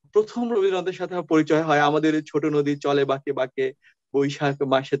রবীন্দ্রনাথের সাথে আমার পরিচয় হয়, আমাদের ছোট নদী চলে বাঁকে বাঁকে, বৈশাখ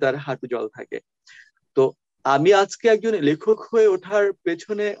মাসে তার হাঁটু জল থাকে। তো আমি আজকে একজন লেখক হয়ে ওঠার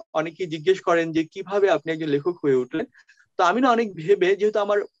পেছনে অনেকেই জিজ্ঞেস করেন যে কিভাবে আপনি একজন লেখক হয়ে উঠলেন। তো আমি না অনেক ভেবে, যেহেতু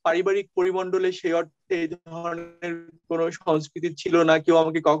আমার পারিবারিক পরিমণ্ডলে সেই অর্থে এই ধরনের কোনো সংস্কৃতি ছিল না, কেউ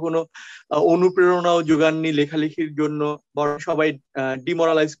আমাকে কখনো অনুপ্রেরণাও যোগাননি লেখালেখির জন্য, বরং সবাই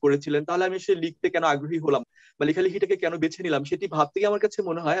ডিমোরালাইজ করেছিলেন, তাহলে আমি সে লিখতে কেন আগ্রহী হলাম বা লেখালেখিটাকে কেন বেছে নিলাম, সেটি ভাবতে গিয়ে আমার কাছে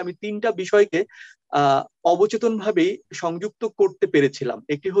মনে হয় আমি 3টা বিষয়কে অবচেতন ভাবেই সংযুক্ত করতে পেরেছিলাম।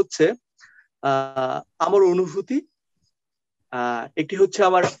 একটি হচ্ছে আমার অনুভূতি, একটি হচ্ছে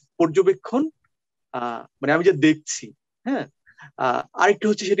আমার পর্যবেক্ষণ, মানে আমি যে দেখছি, হ্যাঁ, আরেকটি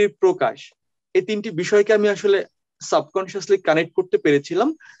হচ্ছে সেটির প্রকাশ। এই 3টি বিষয়কে আমি আসলে সাবকনসিয়াসলি কানেক্ট করতে পেরেছিলাম,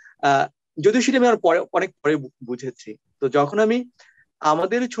 যদিও সেটা আমি আর অনেক পরে বুঝেছি। তো যখন আমি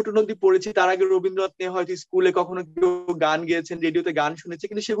আমাদের ছোট নদী পড়েছি, তার আগে রবীন্দ্রনাথ নিয়ে হয়তো স্কুলে কখনো কেউ গান গেয়েছেন, রেডিওতে গান শুনেছি,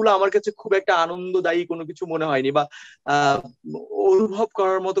 কিন্তু সেগুলো আমার কাছে খুব একটা আনন্দদায়ী কোনো কিছু মনে হয়নি বা অনুভব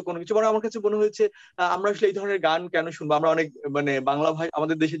করার মতো কোনো কিছু। মানে আমার কাছে মনে হয়েছে আমরা আসলে এই ধরনের গান কেন শুনবো, আমরা অনেক মানে বাংলা ভাই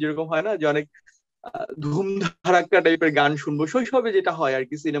আমাদের দেশে যেরকম হয় না যে অনেক ধুম ধারাক্কা টাইপের গান শুনবো, শৈশবে যেটা হয় আর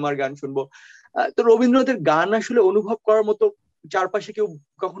কি, সিনেমার গান শুনবো। তো রবীন্দ্রনাথের গান আসলে অনুভব করার মতো চারপাশে কেউ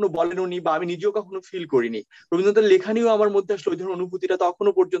কখনো বলেনি বা আমি নিজেও কখনো ফিল করিনি। রবীন্দ্রনাথের লেখা নিয়েও আমার মধ্যে আসলে ওই ধরনের অনুভূতিটা তখনো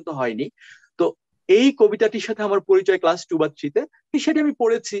পর্যন্ত হয়নি। তো এই কবিতাটির সাথে আমার পরিচয় ক্লাস 2 বা 3-তে, সেটি আমি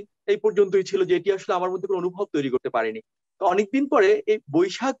পড়েছি, এই পর্যন্তই ছিল, যে এটি আসলে আমার মধ্যে কোনো অনুভব তৈরি করতে পারেনি। তো অনেকদিন পরে এই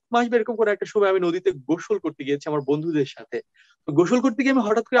বৈশাখ মাস বা এরকম করে একটা সময় আমি নদীতে গোসল করতে গিয়েছি আমার বন্ধুদের সাথে। তো গোসল করতে গিয়ে আমি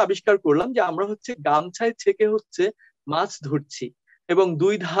হঠাৎ করে আবিষ্কার করলাম যে আমরা হচ্ছে গামছায় ছেকে হচ্ছে মাছ ধরছি, এবং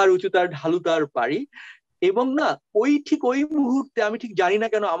 2 ধার উঁচু তার ঢালু তার পাড়ি। এবং না, ঠিক ওই মুহূর্তে আমি ঠিক জানি না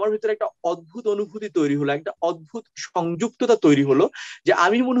কেন আমার ভিতরে একটা অদ্ভুত অনুভূতি তৈরি হলো, একটা অদ্ভুত সংযুক্ততা তৈরি হলো, যে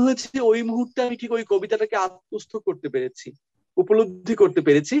আমি মনে হয়েছে যে ওই মুহূর্তে আমি ঠিক ওই কবিতাটাকে আত্মস্থ করতে পেরেছি, উপলব্ধি করতে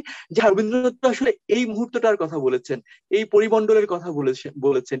পেরেছি যে রবীন্দ্রনাথ আসলে এই মুহূর্তটার কথা বলেছেন, এই পরিমণ্ডলের কথা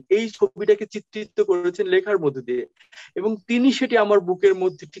বলেছেন, এই ছবিটাকে চিত্রিত করেছেন লেখার মধ্যে দিয়ে, এবং তিনি সেটি আমার বুকের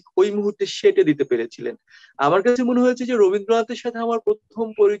মধ্যে ঠিক ওই মুহূর্তে সেটে দিতে পেরেছিলেন। আমার কাছে মনে হয়েছে যে রবীন্দ্রনাথের সাথে আমার প্রথম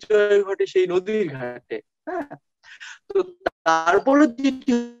পরিচয় ঘটে সেই নদীর ঘাটে। হ্যাঁ, তো তারপরে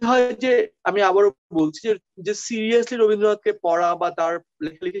যেটি হয় যে আমি আবারও বলছি যে সিরিয়াসলি রবীন্দ্রনাথকে পড়া বা তার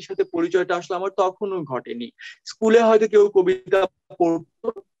লেখালেখির সাথে পরিচয়টা আসলে আমার তখনও ঘটেনি। স্কুলে হয়তো কেউ কবিতা পড়তো,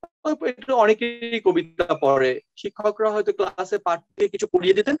 অনেকেই কবিতা পড়ে, শিক্ষকরা হয়তো ক্লাসে পাঠ্যে কিছু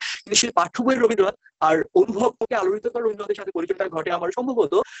পড়িয়ে দিতেন, কিন্তু সেই পাঠ্য বইয়ের রবীন্দ্রনাথ আর অনুভবকে আলোড়িত করা রবীন্দ্রনাথের সাথে পরিচয়টা ঘটে আমার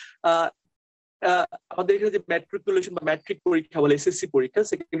সম্ভবত আমাদের এখানে যে ম্যাট্রিকুলেশন বা ম্যাট্রিক পরীক্ষা বলে, এসএসসি পরীক্ষা,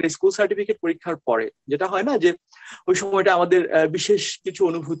 সেকেন্ডারি স্কুল সার্টিফিকেট পরীক্ষার পরে যেটা হয় না, যে ওই সময়টা আমাদের বিশেষ কিছু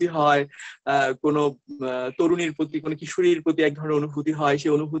অনুভূতি হয়, কোনো তরুণীর প্রতি, কোনো কিশোরীর প্রতি এক ধরনের অনুভূতি হয়।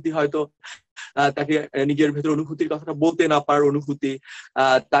 সেই অনুভূতি হয়তো তাকে নিজের ভেতর অনুভূতির কথাটা বলতে না পারার অনুভূতি,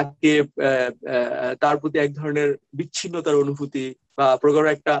 তাকে তার প্রতি এক ধরনের বিচ্ছিন্নতার অনুভূতি বা প্রগাঢ়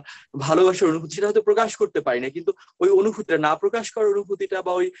একটা ভালোবাসার অনুভূতি, সেটা হয়তো প্রকাশ করতে পারি না, কিন্তু ওই অনুভূতিটা না প্রকাশ করার অনুভূতিটা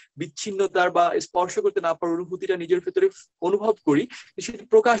বা ওই বিচ্ছিন্নতার বা স্পর্শ করতে না পারার অনুভূতিটা নিজের ভেতরে অনুভব করি। সেটা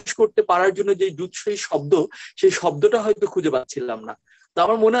প্রকাশ করতে পারার জন্য যে জুৎসই শব্দ, সেই শব্দটা হয়তো খুঁজে পাচ্ছিলাম না। তো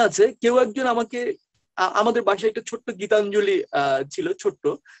আমার মনে আছে কেউ একজন আমাকে, আমাদের বাসায় একটা ছোট্ট গীতাঞ্জলি ছিল, ছোট্ট,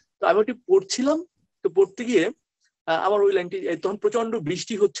 তো আমি ওটি পড়ছিলাম। তো পড়তে গিয়ে আমার ওই লাইনটি, তখন প্রচন্ড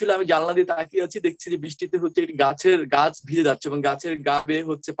বৃষ্টি হচ্ছিল, আমি জানলা দিয়ে তাকিয়ে আছি, দেখছি যে বৃষ্টিতে হচ্ছে গাছ ভিজে যাচ্ছে এবং গাছের গা বেয়ে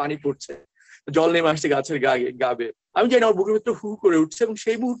হচ্ছে পানি পড়ছে, জল নেমে আসছে গাছের গা বেয়ে। আমি জানি আমার বুকের ভেতর হু করে উঠছে, এবং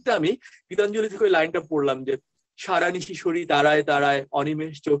সেই মুহূর্তে আমি গীতাঞ্জলি থেকে ওই লাইনটা পড়লাম যে সারা নিশি সরি তারায় তারায়,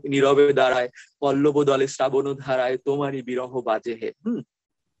 অনিমেষ চোখ নীরবে দাঁড়ায়, পল্লব দলে শ্রাবণ ধারায়, তোমারই বিরহ বাজে হে।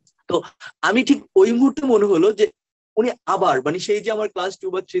 তো আমি ঠিক ওই মুহূর্তে মনে হলো যে উনি আবার, মানে সেই যে আমার ক্লাস 2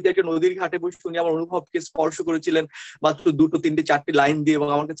 বা 3 একটা নদীর ঘাটে বসে উনি আমার অনুভবকে স্পর্শ করেছিলেন মাত্র 2, 3, 4 লাইন দিয়ে, এবং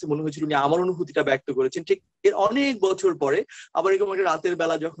আমার কাছে মনে হয়েছিল উনি আমার অনুভূতিটা ব্যক্ত করেছেন। ঠিক এর অনেক বছর পরে আবার এরকম একটা রাতের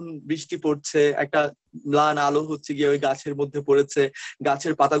বেলা যখন বৃষ্টি পড়ছে, একটা ম্লান আলো হচ্ছে গিয়ে ওই গাছের মধ্যে পড়েছে,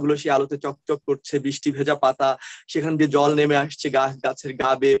 গাছের পাতাগুলো সেই আলোতে চকচক করছে, বৃষ্টি ভেজা পাতা, সেখান দিয়ে জল নেমে আসছে গাছের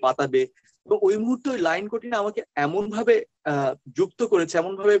গা বেয়ে, পাতা বেয়ে। তো ওই মুহূর্তে ওই লাইন কটি না আমাকে এমন ভাবে যুক্ত করেছে,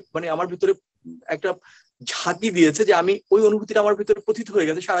 এমন ভাবে মানে আমার ভিতরে একটা ঝাঁকি দিয়েছে যে আমি ওই অনুভূতিটা আমার ভিতরে প্রথিত হয়ে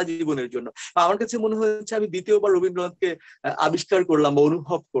গেছে সারা জীবনের জন্য। আমার কাছে মনে হয়েছে আমি দ্বিতীয়বার রবীন্দ্রনাথকে আবিষ্কার করলাম বা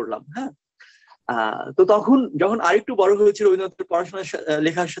অনুভব করলাম। হ্যাঁ, তো তখন যখন আরেকটু বড় হয়েছে, রবীন্দ্রনাথের পড়াশোনার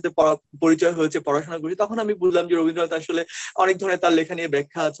লেখার সাথে পরিচয় হয়েছে, পড়াশোনা করেছি, তখন আমি বুঝলাম যে রবীন্দ্রনাথ আসলে অনেক ধরনের তার লেখা নিয়ে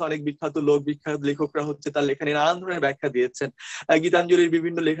ব্যাখ্যা আছে, অনেক বিখ্যাত লেখকরা হচ্ছে তার লেখা নিয়ে নানান ধরনের ব্যাখ্যা দিয়েছেন, গীতাঞ্জলির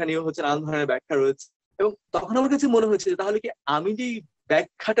বিভিন্ন লেখা নিয়েও হচ্ছে নানান ধরনের ব্যাখ্যা রয়েছে। এবং তখন আমার কাছে মনে হয়েছে তাহলে কি আমি যে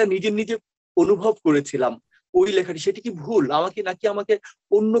ব্যাখ্যাটা নিজে অনুভব করেছিলাম ওই লেখাটি, সেটি কি ভুল, নাকি আমাকে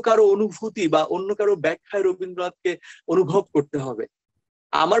অন্য কারো অনুভূতি বা অন্য কারো ব্যাখ্যায় রবীন্দ্রনাথকে অনুভব করতে হবে?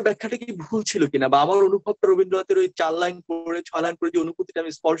 আমার ব্যাখ্যাটা কি ভুল ছিল কিনা, বা আমার অনুভবটা রবীন্দ্রনাথের ওই 4 লাইন পড়ে 6 লাইন পড়ে যে অনুভূতিটা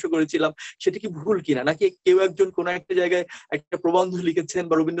আমি স্পর্শ করেছিলাম সেটা কি ভুল কিনা, নাকি কেউ একজন কোন একটা জায়গায় একটা প্রবন্ধ লিখেছেন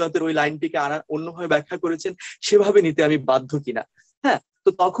বা রবীন্দ্রনাথের ওই লাইনটিকে অন্যভাবে ব্যাখ্যা করেছেন, সেভাবে নিতে আমি বাধ্য কিনা। হ্যাঁ,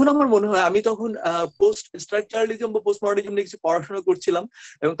 তো তখন আমার মনে হয় আমি তখন পোস্ট স্ট্রাকচারালিজম বা পোস্ট মডার্নিজম নিয়ে কিছু পড়াশোনা করছিলাম,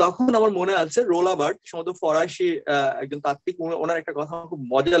 এবং তখন আমার মনে আছে রোলা বার্ট, সম্ভবত ফরাসি একজন তাত্ত্বিক, ওনার একটা কথা আমার খুব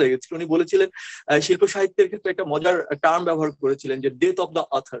মজা লেগেছিল। উনি বলেছিলেন, শিল্প সাহিত্যের ক্ষেত্রে একটা মজার টার্ম ব্যবহার করেছিলেন যে ডেথ অফ দ্য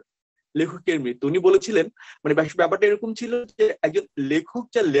অথর, লেখকের মৃত্যু। উনি বলেছিলেন, মানে ব্যাপারটা এরকম ছিল যে একজন লেখক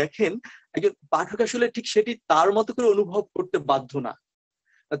যা লেখেন, একজন পাঠক আসলে ঠিক সেটি তার মতো করে অনুভব করতে বাধ্য না,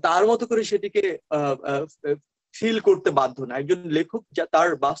 তার মতো করে সেটিকে ফিল করতে বাধ্য না। একজন লেখক যা তার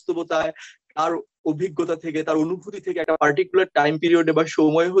বাস্তবতায়, তার অভিজ্ঞতা থেকে, তার অনুভূতি থেকে একটা পার্টিকুলার টাইম পিরিয়ডে বা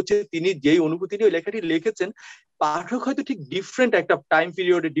সময় হচ্ছে তিনি যেই অনুভূতি নিয়ে লেখাটি লিখেছেন, পাঠক হয়তো ঠিক ডিফারেন্ট একটা টাইম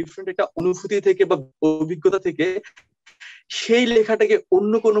পিরিয়ডে, ডিফারেন্ট একটা অনুভূতি থেকে বা অভিজ্ঞতা থেকে সেই লেখাটাকে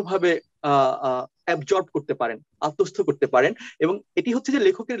অন্য কোনো ভাবে অ্যাবজর্ব করতে পারেন, আত্মস্থ করতে পারেন। এবং এটি হচ্ছে যে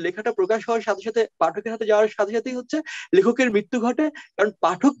লেখকের লেখাটা প্রকাশ হওয়ার সাথে সাথে, পাঠকের হাতে যাওয়ার সাথে সাথেই হচ্ছে লেখকের মৃত্যু ঘটে, কারণ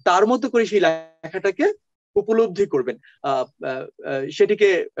পাঠক তার মতো করে সেই লেখাটাকে উপলব্ধি করবেন,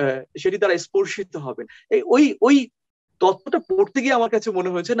 সেটি তারা স্পর্শিত হবেন। ওই তত্ত্বটা পড়তে গিয়ে আমার কাছে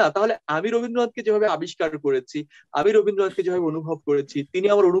মনে হয়েছে, না তাহলে আমি রবীন্দ্রনাথকে যেভাবে আবিষ্কার করেছি, আমি রবীন্দ্রনাথকে যেভাবে অনুভব করেছি, তিনি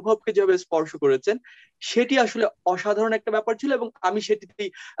আমার অনুভবকে যেভাবে স্পর্শ করেছেন, সেটি আসলে অসাধারণ একটা ব্যাপার ছিল, এবং আমি সেটিতেই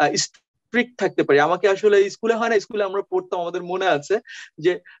স্ট্রিক্ট থাকতে পারি। আমাকে আসলে স্কুলে হয় না, স্কুলে আমরা পড়তাম, আমাদের মনে আছে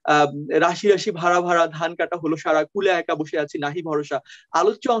যে রাশি রাশি ভাড়া ভাড়া ধান কাটা হলো সারা, কুলে একা বসে আছি নাহি ভরসা,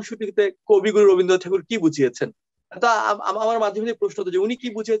 আলোচ্য অংশটিতে কবিগুরু রবীন্দ্রনাথ ঠাকুর কি বুঝিয়েছেন। তা আমার মাধ্যমে প্রশ্ন হতো যে উনি কি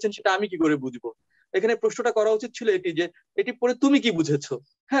বুঝিয়েছেন সেটা আমি কি করে বুঝবো। এখানে প্রশ্নটা করা উচিত ছিল এটি যে এটি পড়ে তুমি কি বুঝেছো।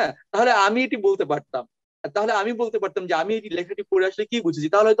 হ্যাঁ, তাহলে আমি এটি বলতে পারতাম, তাহলে আমি বলতে পারতাম যে আমি এই লেখাটি পড়ে আসলে কি বুঝেছি।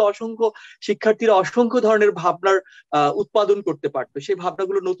 তাহলে হয়তো অসংখ্য শিক্ষার্থীরা অসংখ্য ধরনের ভাবনার উৎপাদন করতে পারতো, সেই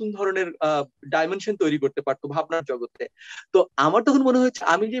ভাবনাগুলো নতুন ধরনের ডাইমেনশন তৈরি করতে পারতো ভাবনার জগতে। তো আমার তখন মনে হয়েছে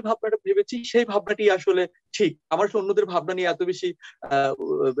আমি যে ভাবনাটা ভেবেছি সেই ভাবনাটি আসলে ঠিক, আমার অন্যদের ভাবনা নিয়ে এত বেশি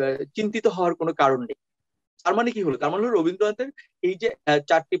চিন্তিত হওয়ার কোনো কারণ নেই। তার মানে কি হলো, তার মানে হলো রবীন্দ্রনাথের এই যে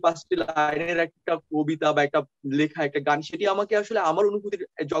 4-5টি লাইনের একটা কবিতা বা একটা লেখা, একটা গান, সেটি আমাকে আসলে আমার অনুভূতির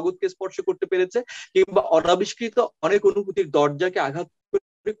জগৎকে স্পর্শ করতে পেরেছে, কিংবা অনাবিষ্কৃত অনেক অনুভূতির দরজাকে আঘাত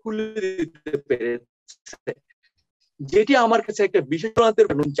করে খুলে দিতে পেরেছে, যেটি আমার কাছে একটা বিশেষ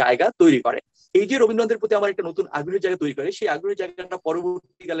জায়গা তৈরি করে। এই যে রবীন্দ্রনাথের প্রতি আমার একটা নতুন আগ্রহের জায়গা তৈরি করে, সেই আগ্রহের জায়গাটা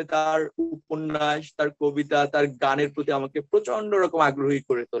পরবর্তীকালে তার উপন্যাস, তার কবিতা, তার গানের প্রতি আমাকে প্রচন্ড রকম আগ্রহী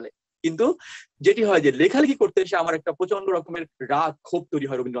করে তোলে। কিন্তু যেটি হয় যে লেখালেখি করতে এসে আমার একটা প্রচন্ড রকমের রাগ ক্ষোভ তৈরি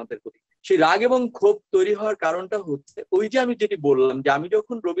হয় রবীন্দ্রনাথের প্রতি। সেই রাগ এবং ক্ষোভ তৈরি হওয়ার কারণটা হচ্ছে ওই যে আমি যেটি বললাম যে আমি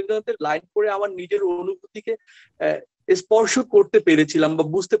যখন রবীন্দ্রনাথের লাইন পড়ে আমার নিজের অনুভূতিকে স্পর্শ করতে পেরেছিলাম বা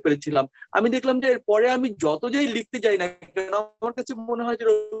বুঝতে পেরেছিলাম, আমি দেখলাম যে এরপরে আমি যত যাই লিখতে যাই না কেন আমার কাছে মনে হয় যে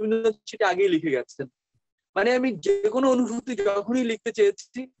রবীন্দ্রনাথ সেটা আগেই লিখে গেছেন। মানে আমি যে কোনো অনুভূতি যখনই লিখতে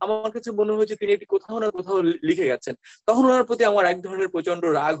চেয়েছি আমার কাছে মনে হয়েছে তিনি এটি কোথাও না কোথাও লিখে গেছেন। তখন ওনার প্রতি আমার এক ধরনের প্রচন্ড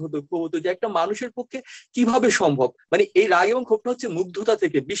রাগ হতো, ক্ষোভ হতো যে একটা মানুষের পক্ষে কিভাবে সম্ভব, মানে এই রাগ এবং ক্ষোভটা হচ্ছে মুগ্ধতা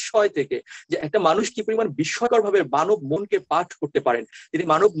থেকে, বিস্ময় থেকে, যে একটা মানুষ কি পরিমাণ বিস্ময়কর ভাবে মানব মনকে পাঠ করতে পারেন, তিনি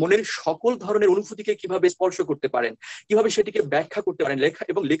মানব মনের সকল ধরনের অনুভূতিকে কিভাবে স্পর্শ করতে পারেন, কিভাবে সেটিকে ব্যাখ্যা করতে পারেন লেখা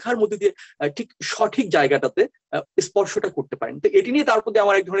এবং লেখার মধ্যে দিয়ে ঠিক সঠিক জায়গাটাতে স্পর্শটা করতে পারেন। তো এটি নিয়ে তার প্রতি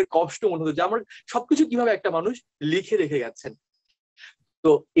আমার এক ধরনের কষ্ট মনে হতো যে আমার সবকিছু কিভাবে একটা মানুষ লিখে রেখে গেছেন।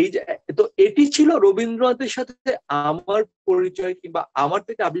 তো এই যে তো এটি ছিল রবীন্দ্রনাথের সাথে আমার পরিচয় কিংবা আমার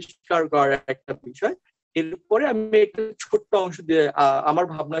থেকে আবিষ্কার করার একটা বিষয়। এরপরে আমি একটা ছোট্ট অংশ দিয়ে আমার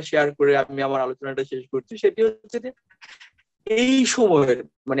ভাবনা শেয়ার করে আমি আমার আলোচনাটা শেষ করছি। সেটি হচ্ছে যে এই সময়ের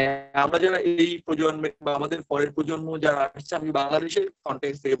মানে আমরা যারা এই প্রজন্মের বা আমাদের পরের প্রজন্ম যারা আসছে, আমি বাংলাদেশের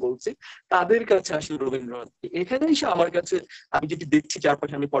কন্টেক্সট থেকে বলছি, তাদের কাছে আসলে রবীন্দ্রনাথ এখানে এসে আমার কাছে আমি যেটি দেখছি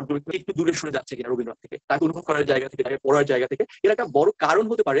চারপাশে আমি পর্যবেক্ষণ একটু দূরে সরে যাচ্ছে কিনা রবীন্দ্রনাথ থেকে, তাকে অনুভব করার জায়গা থেকে, তাকে পড়ার জায়গা থেকে। এর একটা বড় কারণ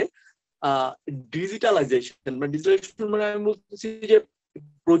হতে পারে ডিজিটালাইজেশন। মানে ডিজিটালাইজেশন মানে আমি বলতেছি যে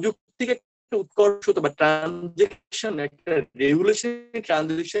প্রযুক্তিকে উৎকর্ষতা বা ট্রানজেকশন, একটা রেগুলেশন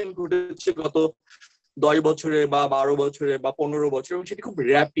ট্রানজেকশন ঘটেছে গত 10 বছরে বা 12 বছরে বা 15 বছরে, এবং সেটি খুব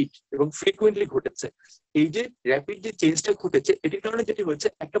র্যাপিড এবং ফ্রিকুয়েন্টলি ঘটেছে। এই যে র্যাপিড যে চেঞ্জটা ঘটেছে এটির কারণে যেটি হচ্ছে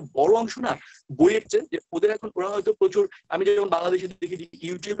একটা বড় অংশ না বইয়ের যে ওদের এখন ওরা হয়তো প্রচুর, আমি যেমন বাংলাদেশে দেখি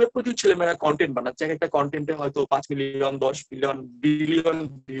ইউটিউবে প্রচুর ছেলেমেয়েরা কন্টেন্ট বানাচ্ছে, একটা কন্টেন্টে হয়তো 5 মিলিয়ন 10 মিলিয়ন বিলিয়ন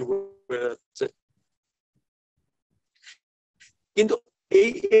ভিউ হয়ে যাচ্ছে। কিন্তু এই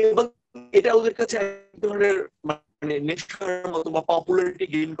এবং এটা ওদের কাছে এক ধরনের মানে নেশার মতো বা পপুলারিটি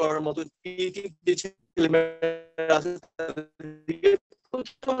গেইন করার মতো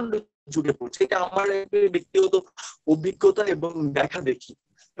ঝুঁকে পড়ছে। এটা আমার ব্যক্তিগত অভিজ্ঞতা এবং দেখা দেখি।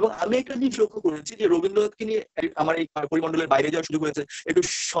 এবং আমি একটা জিনিস লক্ষ্য করেছি যে রবীন্দ্রনাথকে নিয়ে আমার এই পরিমণ্ডলের বাইরে যাওয়ার সুযোগ হয়েছে, একটু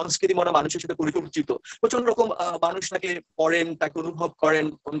সংস্কৃতি মনা মানুষের সাথে পরিচিত, প্রচন্ড রকম মানুষ তাকে পড়েন, তাকে অনুভব করেন,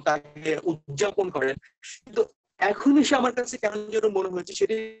 তাকে উদযাপন করেন। কিন্তু এখন এসে আমার কাছে কেন যেন মনে হচ্ছে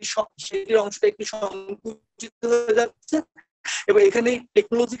সেটির অংশটা একটু সংকুচিত হয়ে যাচ্ছে, এবং এখানে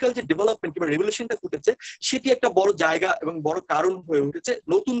টেকনোলজিক্যাল যে ডেভেলপমেন্ট কিংবা রেভলিউশনটা ঘটেছে সেটি একটা বড় জায়গা এবং বড় কারণ হয়ে উঠেছে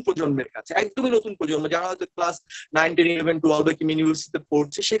নতুন প্রজন্মের কাছে, একদমই নতুন প্রজন্ম যারা হয়তো ক্লাস 9, 10, 11, 12 কিংবা ইউনিভার্সিটিতে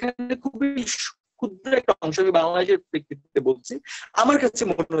পড়ছে। সেখানে খুবই ক্ষুদ্র একটা অংশ, আমি বাংলাদেশের প্রেক্ষিতে বলছি, আমার কাছে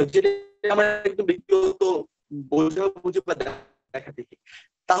মনে হয় যে আমার একদম ব্যক্তিগত বোঝাবুঝি বা দেখা দেখি।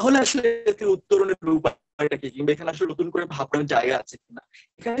 তাহলে আসলে উত্তরণের উপায়টা কি, কিংবা এখানে আসলে নতুন করে ভাবনার জায়গা আছে কিনা।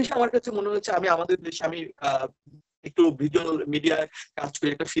 এখানে এসে আমার কাছে মনে হচ্ছে আমি আমাদের দেশে আমি একটু ভিজুয়াল মিডিয়ায় কাজ করি,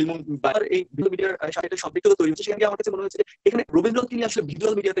 একটা ফিল্ম এই ভিজুয়াল মিডিয়ার সাথে একটা সম্পৃক্ততা তৈরি হচ্ছে। সেখানে আমার কাছে মনে হচ্ছে এখানে রবীন্দ্রনাথ তিনি আসলে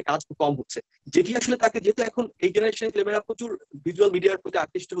ভিজুয়াল মিডিয়াতে কাজ খুব কম হচ্ছে, যেটি আসলে তাকে যেহেতু এখন এই জেনারেশনের ছেলেমেয়েরা প্রচুর ভিজুয়াল মিডিয়ার প্রতি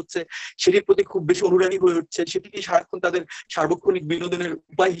আকৃষ্ট হচ্ছে, সেটির প্রতি খুব বেশি অনুরাগী হয়ে উঠছে, সেটিকে সারাক্ষণ তাদের সার্বক্ষণিক বিনোদনের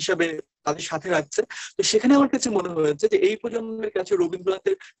উপায় হিসাবে তাদের সাথে রাখছে। তো সেখানে আমার কাছে মনে হয়েছে যে এই প্রজন্মের কাছে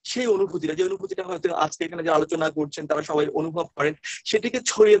রবীন্দ্রনাথের সেই অনুভূতিটা, যে অনুভূতিটা হয়তো আজকে এখানে যে আলোচনা করছেন তারা সবাই অনুভব করেন, সেটিকে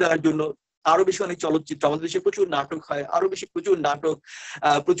ছড়িয়ে দেওয়ার জন্য আরো বেশি অনেক চলচ্চিত্র, আমাদের দেশে প্রচুর নাটক হয়, আরো বেশি প্রচুর নাটক,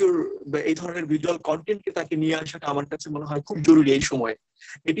 প্রচুর এই ধরনের ভিজুয়াল কন্টেন্টকে তাকে নিয়ে আসাটা আমার কাছে মনে হয় খুব জরুরি এই সময়ে।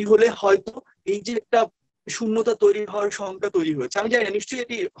 এটি হলে হয়তো এই যে একটা শূন্যতা তৈরি হওয়ার সংখ্যা তৈরি হয়েছে, আমি জানি না নিশ্চয়ই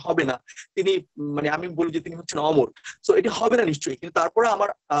এটি হবে না, তিনি মানে আমি বলি যে তিনি হচ্ছেন অমর, তো এটি হবে না নিশ্চয়ই, কিন্তু তারপরে আমার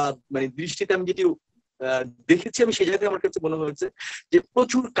মানে দৃষ্টিতে আমি যেটি দেখেছি আমি সেই জায়গায় আমার কাছে মনে হয়েছে যে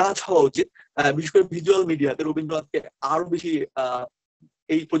প্রচুর কাজ হওয়া উচিত, বিশেষ করে ভিজুয়াল মিডিয়াতে রবীন্দ্রনাথকে আরো বেশি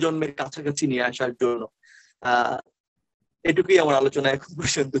এই প্রজন্মের কাছাকাছি নিয়ে আসার জন্য। এটুকুই আমার আলোচনা এখন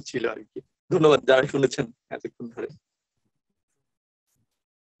পর্যন্ত ছিল আর কি। ধন্যবাদ যারা শুনেছেন এতক্ষণ ধরে।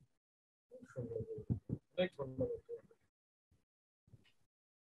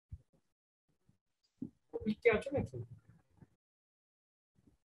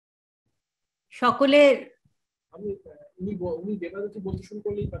 সকলের আমি উনি বেকারত্ব বলতে শুরু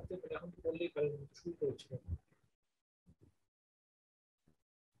করলেই পারতেন, এখন তো বললেই পারেন, শুরু করেছিলেন।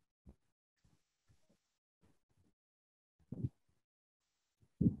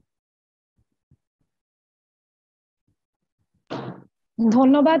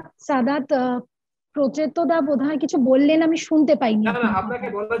 ধন্যবাদ সাদাত। প্রচেতদা বোধহয় কিছু বললেন, আমি শুনতে পাইনি। না না, আপনাকে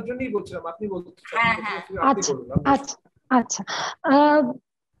বলার জন্যই বলছিলাম, আপনি বলতে। আচ্ছা আচ্ছা।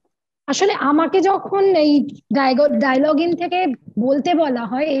 আসলে আমাকে যখন এই ডায়লগিন থেকে বলতে বলা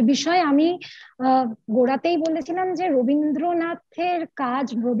হয় এই বিষয়ে, আমি গোড়াতেই বলেছিলাম যে রবীন্দ্রনাথের কাজ,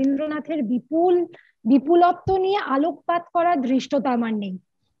 রবীন্দ্রনাথের বিপুলত্ব নিয়ে আলোকপাত করার ধৃষ্টতা আমার নেই।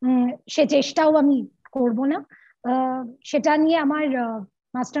 সে চেষ্টাও আমি করব না। সেটা নিয়ে আমার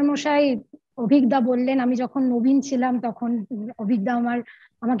মাস্টার মশাই অভিজ্ঞতা বললেন, আমি যখন নবীন ছিলাম তখন অভিজ্ঞতা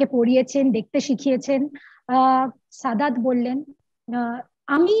আমাকে পড়িয়েছেন, দেখতে শিখিয়েছেন। সাদাত বললেন।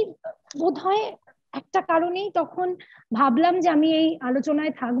 আমি বোধহয় একটা কারণেই তখন ভাবলাম যে আমি এই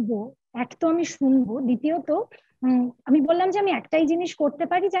আলোচনায় থাকবো। এক তো আমি শুনবো, দ্বিতীয়ত আমি বললাম যে আমি একটাই জিনিস করতে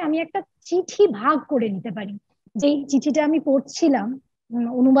পারি, যে আমি একটা চিঠি ভাগ করে নিতে পারি। যেই চিঠিটা আমি পড়ছিলাম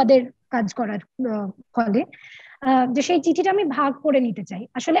অনুবাদের কাজ করার ফলে, যে সেই চিঠিটা আমি ভাগ করে নিতে চাই।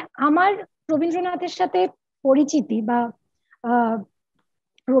 আসলে আমার রবীন্দ্রনাথের সাথে পরিচিতি বা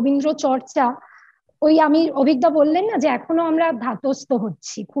রবীন্দ্র চর্চা, ওই আমি অভিজ্ঞতা বললেন না যে এখনো আমরা ধাতস্থ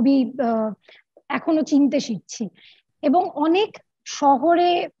হচ্ছি, খুবই এখনো চিনতে শিখছি। এবং অনেক শহরে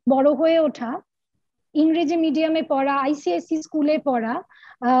বড় হয়ে ওঠা, ইংরেজি মিডিয়ামে পড়া, আইসিএসসি স্কুলে পড়া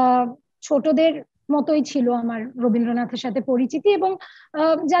ছোটদের মতোই ছিল আমার রবীন্দ্রনাথের সাথে পরিচিতি। এবং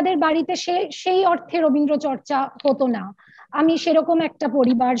যাদের বাড়িতে সেই অর্থে রবীন্দ্র চর্চা হতো না, আমি সেরকম একটা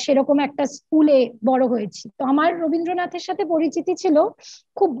পরিবার, সেরকম একটা স্কুলে বড় হয়েছি। তো আমার রবীন্দ্রনাথের সাথে পরিচিতি ছিল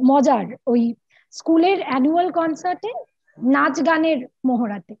খুব মজার, ওই স্কুলের অ্যানুয়াল কনসার্টে নাচ গানের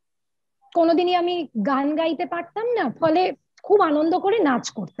মহড়াতে। কোনোদিনই আমি গান গাইতে পারতাম না, ফলে খুব আনন্দ করে নাচ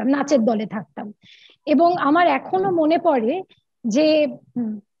করতাম, নাচের দলে থাকতাম। এবং আমার এখনো মনে পড়ে যে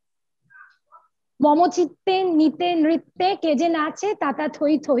মমচিত্তে নিতে নৃত্যে কে যে নাচে তাতা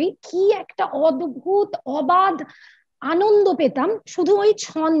থই থই, কি একটা অদ্ভুত অবাধ আনন্দ পেতাম শুধু ওই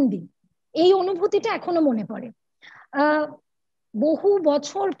ছন্দে। এই অনুভূতিটা এখনো মনে পড়ে। বহু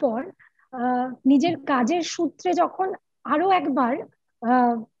বছর পর নিজের কাজের সূত্রে যখন আরো একবার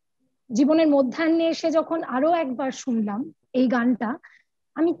জীবনের মধ্যাহ্নে এসে যখন আরো একবার শুনলাম এই গানটা,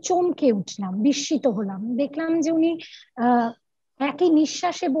 আমি চমকে উঠলাম, বিস্মিত হলাম। দেখলাম যে উনি একই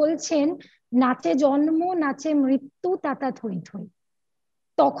নিঃশ্বাসে বলছেন, নাচে জন্ম নাচে মৃত্যু তাতা থই থই।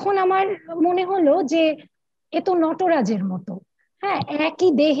 তখন আমার মনে হলো যে এ তো নটরাজের মতো। হ্যাঁ, একই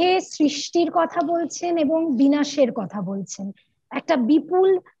দেহে সৃষ্টির কথা বলছেন এবং বিনাশের কথা বলছেন, একটা বিপুল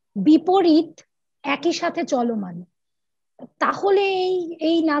বিপরীত একই সাথে চলমান। তাহলে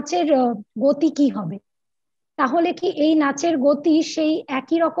এই নাচের গতি কি হবে? তাহলে কি এই নাচের গতি সেই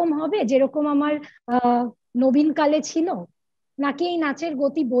একই রকম হবে যেরকম আমার নবীন কালে ছিল, নাকি এই নাচের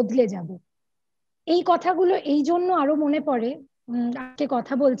গতি বদলে যাবে? এই কথাগুলো এই জন্য আরো মনে পড়ে আজকে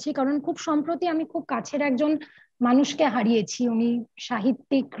কথা বলছি, কারণ খুব সম্প্রতি আমি খুব কাছের একজন মানুষকে হারিয়েছি। উনি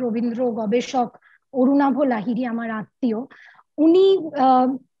সাহিত্যিক, রবীন্দ্র গবেষক অরুণাভ লাহিড়ী, আমার আত্মীয়। উনি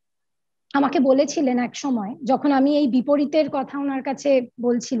আমাকে বলেছিলেন এক সময়, যখন আমি এই বিপরীতের কথা ওনার কাছে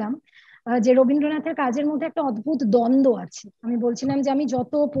বলছিলাম, যে রবীন্দ্রনাথের কাজের মধ্যে একটা অদ্ভুত দ্বন্দ্ব আছে। আমি বলছিলাম যে আমি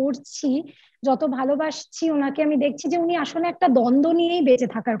যত পড়ছি, যত ভালোবাসছি ওনাকে, আমি দেখছি যে উনি আসলে একটা দ্বন্দ্ব নিয়েই বেঁচে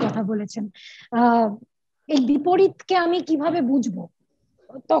থাকার কথা বলেছেন। এই বিপরীতকে আমি কিভাবে বুঝবো?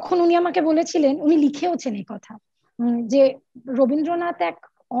 তখন উনি আমাকে বলেছিলেন, উনি লিখেওছেন এই কথা, যে রবীন্দ্রনাথ এক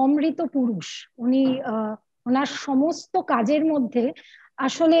অমৃত পুরুষ। উনি ওনার সমস্ত কাজের মধ্যে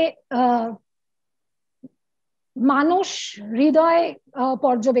আসলে মানুষ হৃদয়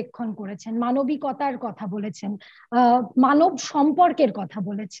পর্যবেক্ষণ করেছেন, মানবিকতার কথা বলেছেন, মানব সম্পর্কের কথা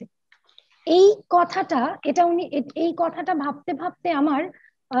বলেছে। এই কথাটা, এই কথাটা ভাবতে ভাবতে আমার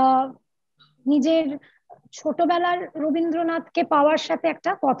নিজের ছোটবেলার রবীন্দ্রনাথকে পাওয়ার সাথে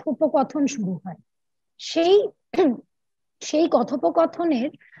একটা কথোপকথন শুরু হয়। সেই কথোপকথনের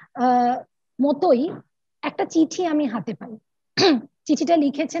মতোই একটা চিঠি আমি হাতে পাই। চিঠিটা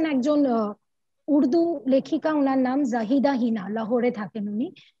লিখেছেন একজন উর্দু লেখিকা, ওনার নাম জাহিদা হিনা, লাহোরে থাকেন উনি,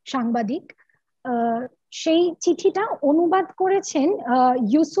 সাংবাদিক। সেই চিঠিটা অনুবাদ করেছেন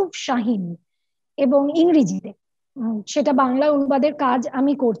ইউসুফ শাহিন, এবং ইংরেজিতে। সেটা বাংলা অনুবাদের কাজ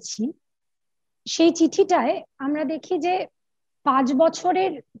আমি করছি। সেই চিঠিটায় আমরা দেখি যে 5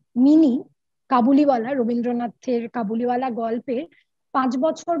 বছরের মিনি কাবুলিওয়ালা, রবীন্দ্রনাথের কাবুলিওয়ালা গল্পের 5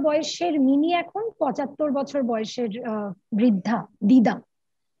 বছর বয়সের মিনি এখন 75 বছর বয়সের বৃদ্ধা দিদা,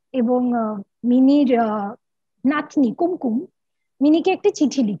 এবং মিনির নাতনি কুমকুম মিনিকে একটি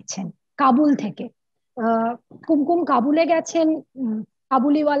চিঠি লিখছেন কাবুল থেকে। কুমকুম কাবুলে গেছেন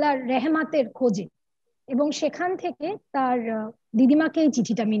কাবুলিওয়ালার রেহমাতের খোঁজে, এবং সেখান থেকে তার দিদিমাকে এই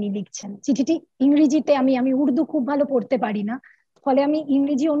চিঠিটা মিনি লিখছেন। চিঠিটি ইংরেজিতে, আমি উর্দু খুব ভালো পড়তে পারি না, ফলে আমি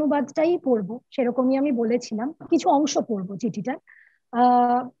ইংরেজি অনুবাদটাই পড়বো, সেরকমই আমি বলেছিলাম, কিছু অংশ পড়বো চিঠিটার।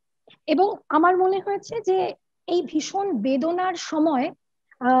 এবং আমার মনে হয়েছে যে এই ভীষণ বেদনার সময়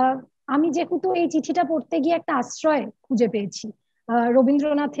আমি যেহেতু এই চিঠিটা পড়তে গিয়ে একটা আশ্রয় খুঁজে পেয়েছি,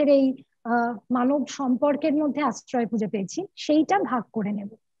 রবীন্দ্রনাথের এই মানব সম্পর্কের মধ্যে আশ্রয় খুঁজে পেয়েছি, সেইটা ভাগ করে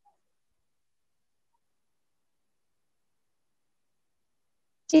নেব।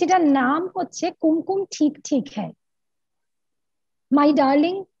 চিঠিটার নাম হচ্ছে কুমকুম ঠিক ঠিক হ্যায়। My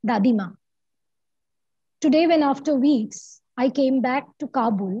darling Dadima, today when after weeks I came back to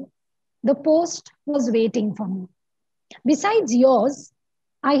Kabul, the post was waiting for me. Besides yours,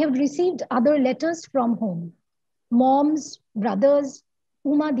 I have received other letters from home, Mom's, brothers,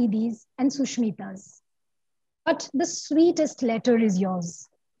 Uma Didi's and Sushmita's. But the sweetest letter is yours,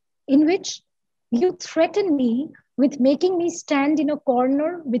 in which you threaten me with making me stand in a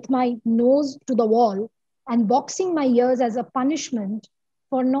corner with my nose to the wall and boxing my ears as a punishment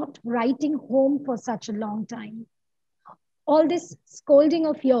for not writing home for such a long time. All this scolding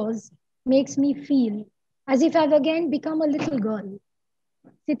of yours makes me feel as if I've again become a little girl,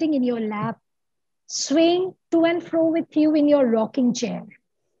 sitting in your lap, swaying to and fro with you in your rocking chair.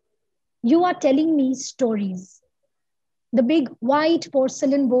 You are telling me stories. The big white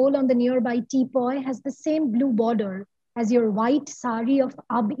porcelain bowl on the nearby teapot has the same blue border as your white sari of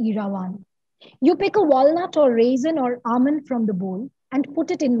Ab Irawan. You pick a walnut or raisin or almond from the bowl and put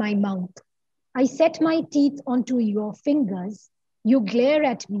it in my mouth. I set my teeth onto your fingers. You glare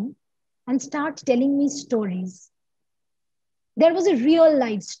at me and start telling me stories. There was a real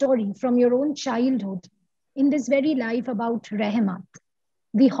life story from your own childhood in this very life about Rehmat,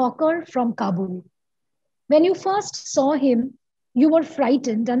 the hawker from Kabul. When you first saw him, you were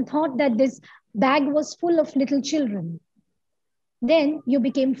frightened and thought that this bag was full of little children. Then you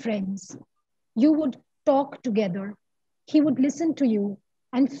became friends. You would talk together. He would listen to you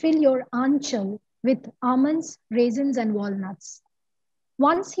and fill your anchal with almonds, raisins, and walnuts.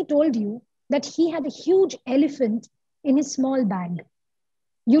 Once he told you that he had a huge elephant in his small bag.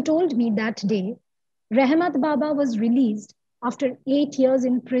 You told me that day Rehmat Baba was released after 8 years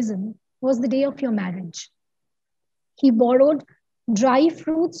in prison was the day of your marriage. He borrowed dry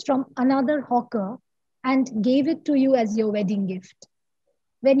fruits from another hawker and gave it to you as your wedding gift.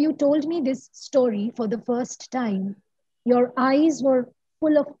 When you told me this story for the first time, your eyes were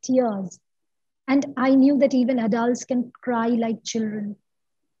full of tears, and I knew that even adults can cry like children.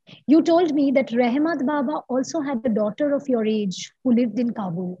 You told me that Rehmat Baba also had a daughter of your age who lived in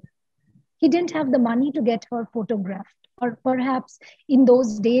Kabul. He didn't have the money to get her photographed, or perhaps in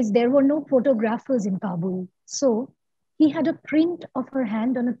those days there were no photographers in Kabul. So he had a print of her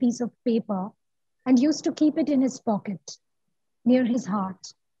hand on a piece of paper and used to keep it in his pocket near his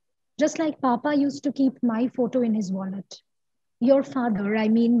heart, just like Papa used to keep my photo in his wallet. Your father, I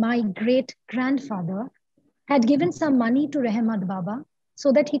mean my great-grandfather, had given some money to Rehmat Baba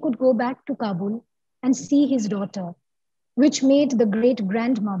so that he could go back to Kabul and see his daughter, which made the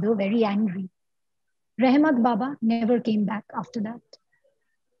great-grandmother very angry. Rehmat Baba never came back after that.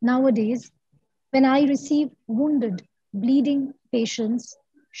 Nowadays, when I receive wounded, bleeding patients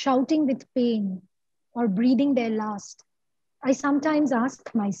shouting with pain or breathing their last, I sometimes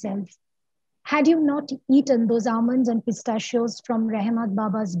ask myself, had you not eaten those almonds and pistachios from Rehmat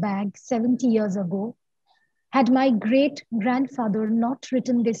Baba's bag 70 years ago, had my great-grandfather not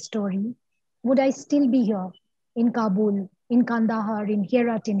written this story, would I still be here in Kabul, in Kandahar, in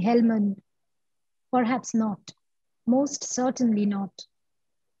Herat, in Helmand? Perhaps not. Most certainly not.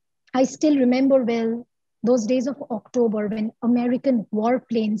 I still remember well those days of October when American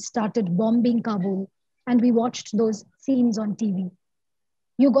warplanes started bombing Kabul and we watched those scenes on TV.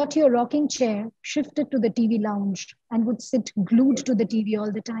 You got your rocking chair, shifted to the TV lounge, and would sit glued to the TV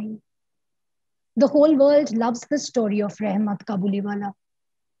all the time. The whole world loves the story of Rehmat Kabuliwala.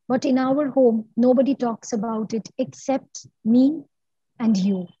 But in our home, nobody talks about it except me and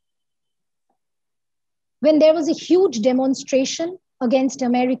you. When there was a huge demonstration against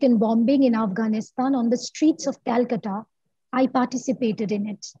American bombing in Afghanistan on the streets of Calcutta, I participated in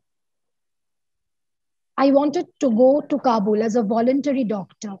it. I wanted to go to Kabul as a voluntary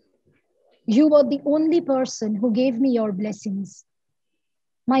doctor. You were the only person who gave me your blessings.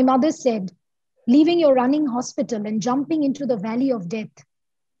 My mother said, leaving your running hospital and jumping into the valley of death,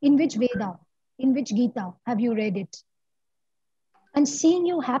 in which Veda, in which Gita have you read it? And seeing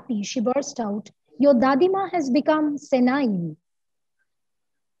you happy, she burst out, your Dadima has become senile.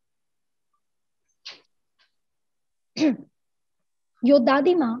 Your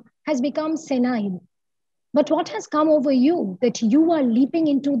Dadima has become senile. But what has come over you that you are leaping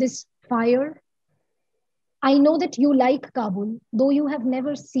into this fire? I know that you like Kabul, though you have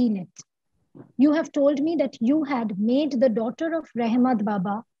never seen it. You have told me that you had made the daughter of Rehmat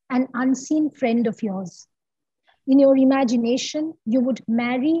Baba an unseen friend of yours. In your imagination, you would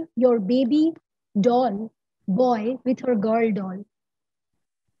marry your baby doll boy with her girl doll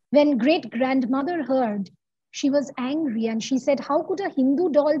When great-grandmother heard, she was angry and she said, how could a Hindu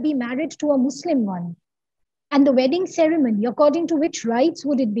doll be married to a Muslim one? And the wedding ceremony, according to which rites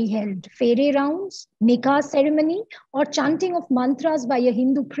would it be held? Fere rounds, nikah ceremony, or chanting of mantras by a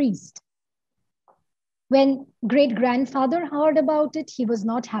Hindu priest? When great-grandfather heard about it, he was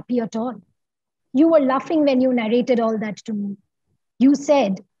not happy at all. You were laughing when you narrated all that to me. You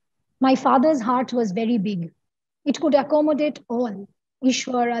said, my father's heart was very big. It could accommodate all,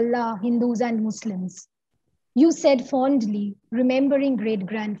 Ishwar, Allah, Hindus and Muslims. You said fondly, remembering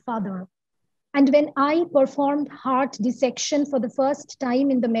great-grandfather. And when I performed heart dissection for the first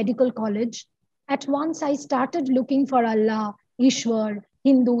time in the medical college, at once I started looking for Allah, Ishwar,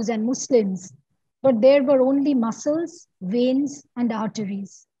 Hindus and Muslims. But there were only muscles, veins and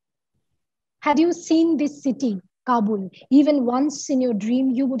arteries. Had you seen this city, Kabul, even once in your dream,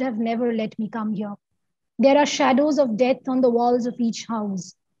 you would have never let me come here. There are shadows of death on the walls of each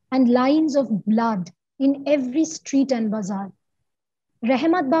house and lines of blood in every street and bazaar.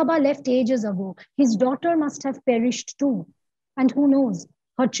 Rahmat Baba left ages ago. His daughter must have perished too. And who knows,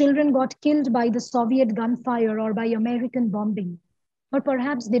 her children got killed by the Soviet gunfire or by American bombing. Or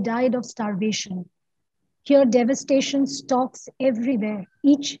perhaps they died of starvation. Here, devastation stalks everywhere.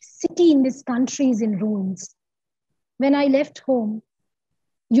 Each city in this country is in ruins. When I left home,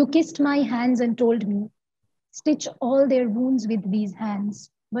 you kissed my hands and told me, stitch all their wounds with these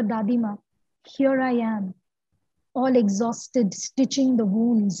hands. But Dadima, here I am, all exhausted, stitching the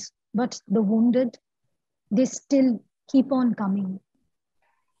wounds. But the wounded, they still keep on coming.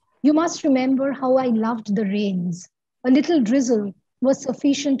 You must remember how I loved the rains. A little drizzle was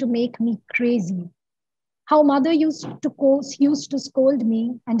sufficient to make me crazy. How mother used to scold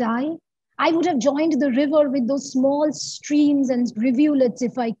me, and I would have joined the river with those small streams and rivulets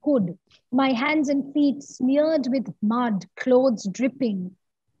if I could. My hands and feet smeared with mud, clothes dripping.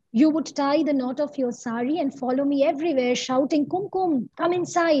 You would tie the knot of your sari and follow me everywhere, shouting, Kumkum, come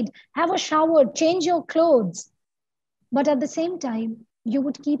inside, have a shower, change your clothes. But at the same time, you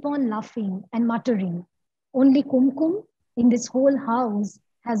would keep on laughing and muttering. Only Kumkum in this whole house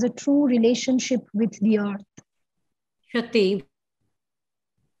has a true relationship with the earth. সত্যি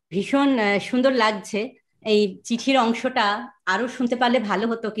ভীষণ সুন্দর লাগছে। এই চিঠির অংশটা আরো শুনতে পারলে ভালো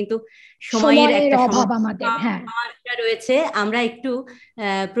হতো, কিন্তু সময়ের একটা সমস্যা রয়েছে। আমরা একটু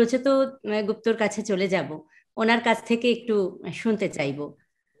প্রচেত গুপ্তর কাছে চলে যাব, ওনার কাছ থেকে একটু শুনতে চাইবো।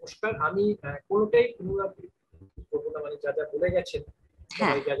 নমস্কার, আমি কোনোটাই পুনরাবৃত্তি করবো না, মানে যা যা বলে গেছেন,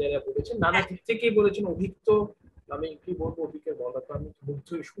 যা যা বলেছেন নানা দিক থেকেই বলেছেন। অভিক তো আমি কি বলবো, অভিকের বলা তো আমি মুগ্ধ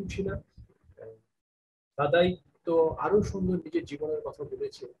হয়ে শুনছিলাম। দাদাই তো আরো সুন্দর নিজের জীবনের কথা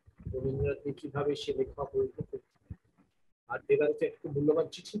বলেছে, রবীন্দ্রনাথ কিভাবে সে লেখা পড়তো, আর দেবারতে একটু মূল্যবান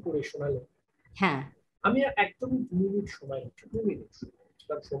চিঠি পড়ে শোনালেন। হ্যাঁ, আমি একদম 2 মিনিট সময় নিচ্ছি, 2 মিনিট,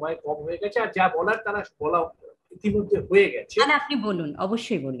 কারণ সময় কম হয়ে গেছে, আর যা বলার তারা বলা ইতিমধ্যে হয়ে গেছে। আপনি বলুন,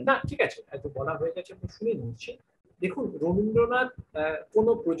 অবশ্যই বলুন। না ঠিক আছে, এত বলা হয়ে গেছে, আমি শুনে নিচ্ছি। দেখুন, রবীন্দ্রনাথ কোন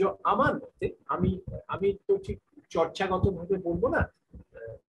আমার মতে, আমি তো ঠিক চর্চাগত ভাবে বলবো না,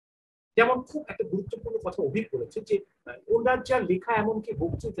 যেমন খুব একটা গুরুত্বপূর্ণ কথা অভিক বলেছে যে ওনার যা লেখা, এমনকি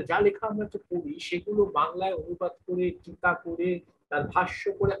বক্তৃতা যা লেখা আমরা তো পড়ি, সেগুলো বাংলায় অনুবাদ করে, টিকা করে, তার ভাষ্য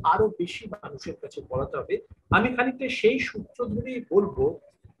করে আরো বেশি মানুষের কাছে পড়াতে হবে। আমি খানিকটা সেই সূত্র ধরেই বলবো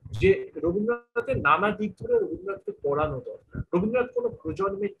যে রবীন্দ্রনাথের নানা দিক ধরে রবীন্দ্রনাথকে পড়ানো দরকার। রবীন্দ্রনাথ কোনো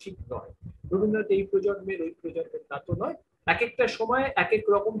প্রজন্মের ঠিক নয়, রবীন্দ্রনাথ এই প্রজন্মের ওই প্রজন্মের তা তো নয়, এক একটা সময় এক এক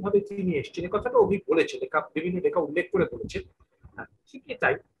রকম ভাবে তিনি এসছেন, এই কথাটা অভিক বলেছে, লেখা বিভিন্ন লেখা উল্লেখ করে বলেছেন। ঠিক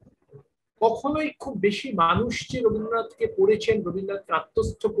তাই কখনোই খুব বেশি মানুষ যে রবীন্দ্রনাথকে পড়েছেন, রবীন্দ্রনাথকে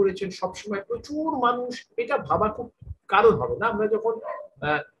আত্মস্থ করেছেন সবসময় প্রচুর মানুষ, এটা ভাবা খুব কারণ হবে না। আমরা যখন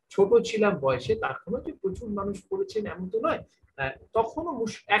ছোট ছিলাম বয়সে, তখনও যে প্রচুর মানুষ পড়েছেন এমন তো নয়, তখনও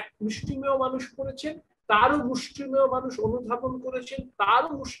এক মুষ্টিমেয় মানুষ পড়েছেন, তারও মুষ্টিমেয় মানুষ অনুধাবন করেছেন, তারও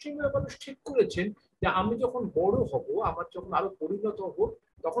মুষ্টিমেয় মানুষ ঠিক করেছেন যে আমি যখন বড় হব, আমার যখন আরো পরিণত হব,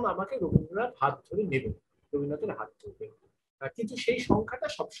 তখন আমাকে রবীন্দ্রনাথ হাত ধরে নেবেন, রবীন্দ্রনাথের হাত ধরবেন। কিন্তু সেই সংখ্যাটা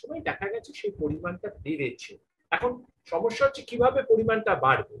সবসময় দেখা গেছে সেই পরিমাণটা বেড়েছে। এখন সমস্যা হচ্ছে কিভাবে পরিমাণটা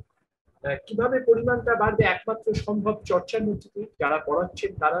বাড়বে। কিভাবে পরিমাণটা বাড়বে একমাত্র সম্ভব চর্চার মধ্যে দিয়ে। যারা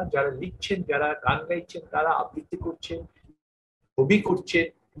পড়াচ্ছেন তারা, যারা লিখছেন, যারা গান গাইছেন, তারা আবৃত্তি করছেন, ছবি করছেন,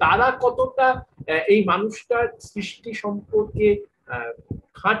 তারা কতটা এই মানুষটার সৃষ্টি সম্পর্কে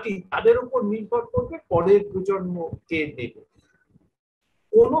খাঁটি, তাদের উপর নির্ভর করবে পরের প্রজন্মকে দেবে।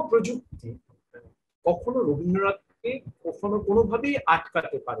 কোন প্রযুক্তি কখনো রবীন্দ্রনাথকে কখনো কোনোভাবেই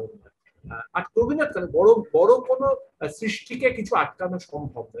আটকাতে পারে না। আর রবীন্দ্রনাথ বড় বড় কোনো সৃষ্টিকে কিছু আটকানো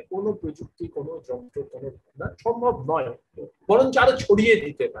সম্ভব নয়, কোনো প্রযুক্তি, কোনো যন্ত্র, কোনো সম্ভব নয়, বরঞ্চ আরো ছড়িয়ে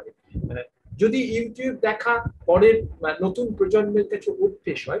দিতে পারে। যদি ইউটিউব দেখা পরের নতুন প্রজন্মের কাছে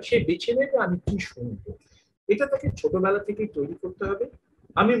অভ্যেস হয়, সে বেছে নেবে আমি কি শুনবো। এটা তাকে ছোটবেলা থেকেই তৈরি করতে হবে।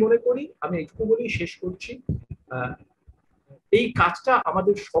 আমি মনে করি, আমি একটু বলেই শেষ করছি, এই কাজটা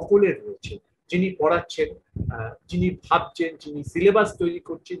আমাদের সকলের রয়েছে। যিনি পড়াচ্ছেন, যিনি ভাবছেন, যিনি সিলেবাস তৈরি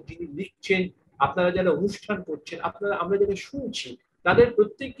করছেন, যিনি লিখছেন, আপনারা যারা অনুষ্ঠান করছেন, আমরা যারা শুনছি, তাদের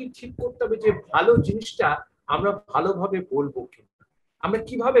প্রত্যেককে ঠিক করতে হবে যে ভালো জিনিসটা আমরা ভালোভাবে বলবো কিনা, আমরা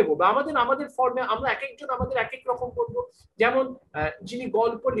কিভাবে বলবো। আমাদের ফর্মে আমরা এক একজন আমাদের এক এক রকম বলবো। যেমন যিনি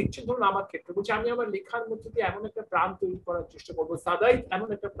গল্প লিখছেন, ধরুন আমার ক্ষেত্রে বলছি, আমি আমার লেখার মধ্যে দিয়ে এমন একটা প্রাণ তৈরি করার চেষ্টা করবো, সাদাই এমন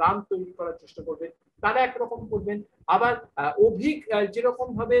একটা প্রাণ তৈরি করার চেষ্টা করবেন, তারা একরকম করবেন। আবার অভিক যেরকম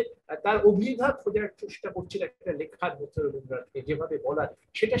ভাবে তার অভিধা খোঁজার চেষ্টা করছেন একটা লেখার মধ্যে রবীন্দ্রনাথকে যেভাবে বলার,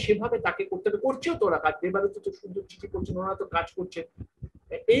 সেটা সেভাবে তাকে করতে হবে। করছেও তো ওরা কাজ, দেবারত তো সুন্দর চিঠি করছেন, ওরা তো কাজ করছেন।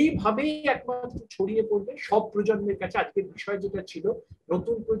 এইভাবেই একমাত্র ছড়িয়ে পড়বে সব প্রজন্মের কাছে। আজকের বিষয় যেটা ছিল,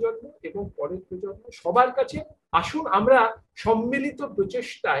 নতুন প্রজন্ম এবং পরের প্রজন্ম সবার কাছে। আসুন আমরা সম্মিলিত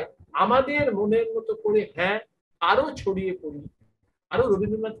প্রচেষ্টায় আমাদের মনের মতো করে আরো ছড়িয়ে পড়ি, আরো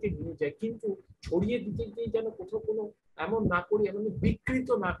রবীন্দ্রনাথকে নিয়ে যায়, কিন্তু ছড়িয়ে দিতে গিয়ে যেন কোথাও কোনো এমন না করি, এমন বিকৃত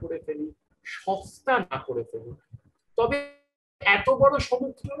না করে ফেলি, সস্তা না করে ফেলি। তবে এত বড়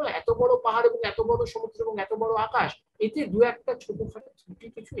সমুদ্র না, এত বড় পাহাড় এবং এত বড় সমুদ্র এবং এত বড় আকাশ, এতে দু একটা ছোটখাটো ত্রুটি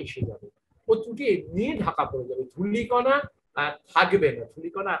কিছু এসে যাবে, ও ত্রুটি নিয়ে ঢাকা পড়ে যাবে। ধূলিকণা থাকবে না,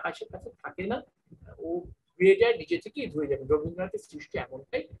 ধূলিকণা আকাশের কাছে থাকে না, ও ধুয়ে যায়, নিজে থেকেই ধুয়ে যাবে। রবীন্দ্রনাথের সৃষ্টি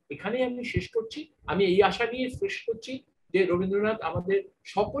এমনটাই। এখানেই আমি শেষ করছি। আমি এই আশা নিয়ে শেষ করছি যে রবীন্দ্রনাথ আমাদের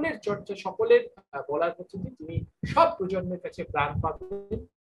সকলের চর্চা, সকলের বলার মধ্যে দিয়ে তিনি সব প্রজন্মের কাছে প্রাণ পাবেন।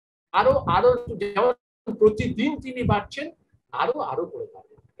 আরো আরো যেমন প্রতিদিন তিনি বাড়ছেন, আরো আরো করে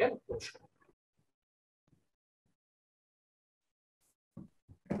পাবেন। কেন?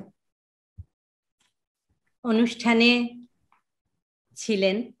 অনুষ্ঠানে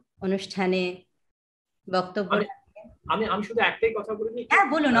ছিলেন, অনুষ্ঠানে বক্তব্য আমি শুধু একটাই কথা বলিনি,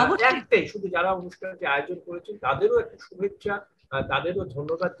 বলুন। একটাই শুধু, যারা অনুষ্ঠানটি আয়োজন করেছেন তাদেরও একটা শুভেচ্ছা, তাদেরও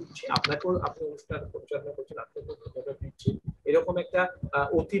ধন্যবাদ দিচ্ছি। আপনাকেও, আপনি অনুষ্ঠান পরিচালনা করছেন, আপনাকেও ধন্যবাদ দিচ্ছি। এরকম একটা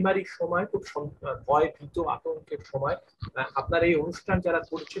অতিমারির সময়, খুব ভয় ভীত আতঙ্কের সময় আপনার এই অনুষ্ঠান যারা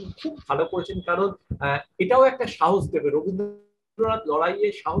করছেন খুব ভালো করেছেন, কারণ এটাও একটা সাহস দেবে। রবীন্দ্রনাথ লড়াইয়ে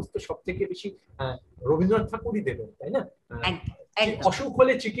সাহস তো সব থেকে বেশি রবীন্দ্রনাথ ঠাকুরই দেবেন, তাই না? অসুখ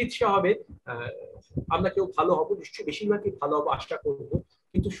হলে চিকিৎসা হবে, আমরা কেউ ভালো হবো নিশ্চয়ই, বেশিরভাগই ভালো হবো আশা করবো,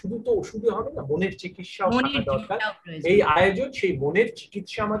 কিন্তু শুধু তো ওষুধে হবে না, মনের চিকিৎসাও থাকা দরকার। এই আয়োজন সেই মনের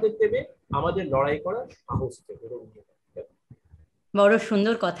চিকিৎসা আমাদের দেবে, আমাদের লড়াই করার সাহস দেবে। বড়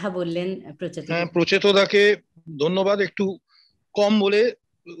সুন্দর কথা বললেন প্রচেত। হ্যাঁ, প্রচেতদাকে ধন্যবাদ। একটু কম বলে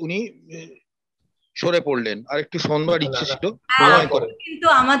উনি সরে পড়লেন, আর একটু শোনবার ইচ্ছে ছিল, কিন্তু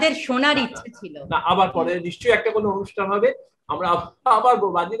আমাদের শোনার ইচ্ছে ছিল না। আবার পরে নিশ্চয়ই একটা কোনো অনুষ্ঠান হবে, আমরা আবার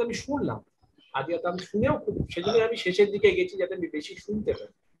বলবো। আজকে আমি শুনলাম, আজকে তো আমি শুনেও খুব, সেজন্য আমি শেষের দিকে গেছি যাতে আমি বেশি শুনতে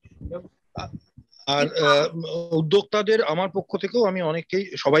পারি। আর উদ্যোক্তাদের আমার পক্ষ থেকেও আমি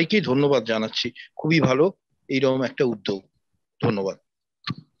সবাইকেই ধন্যবাদ জানাচ্ছি। খুবই ভালো এইরকম একটা উদ্যোগ। ধন্যবাদ।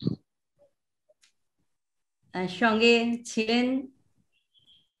 সঙ্গে ছিলেন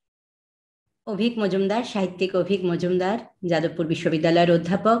অভিক মজুমদার, সাহিত্যিক অভিক মজুমদার, যাদবপুর বিশ্ববিদ্যালয়ের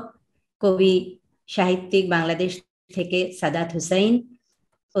অধ্যাপক, কবি সাহিত্যিক বাংলাদেশ থেকে সাদাত হোসাইন,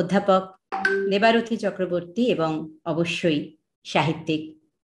 অধ্যাপক দেবারতী চক্রবর্তী এবং অবশ্যই সাহিত্যিক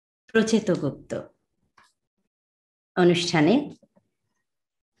প্রচেত গুপ্ত। অনুষ্ঠানে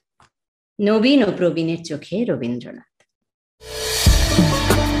নবীন ও প্রবীণের চোখে রবীন্দ্রনাথ।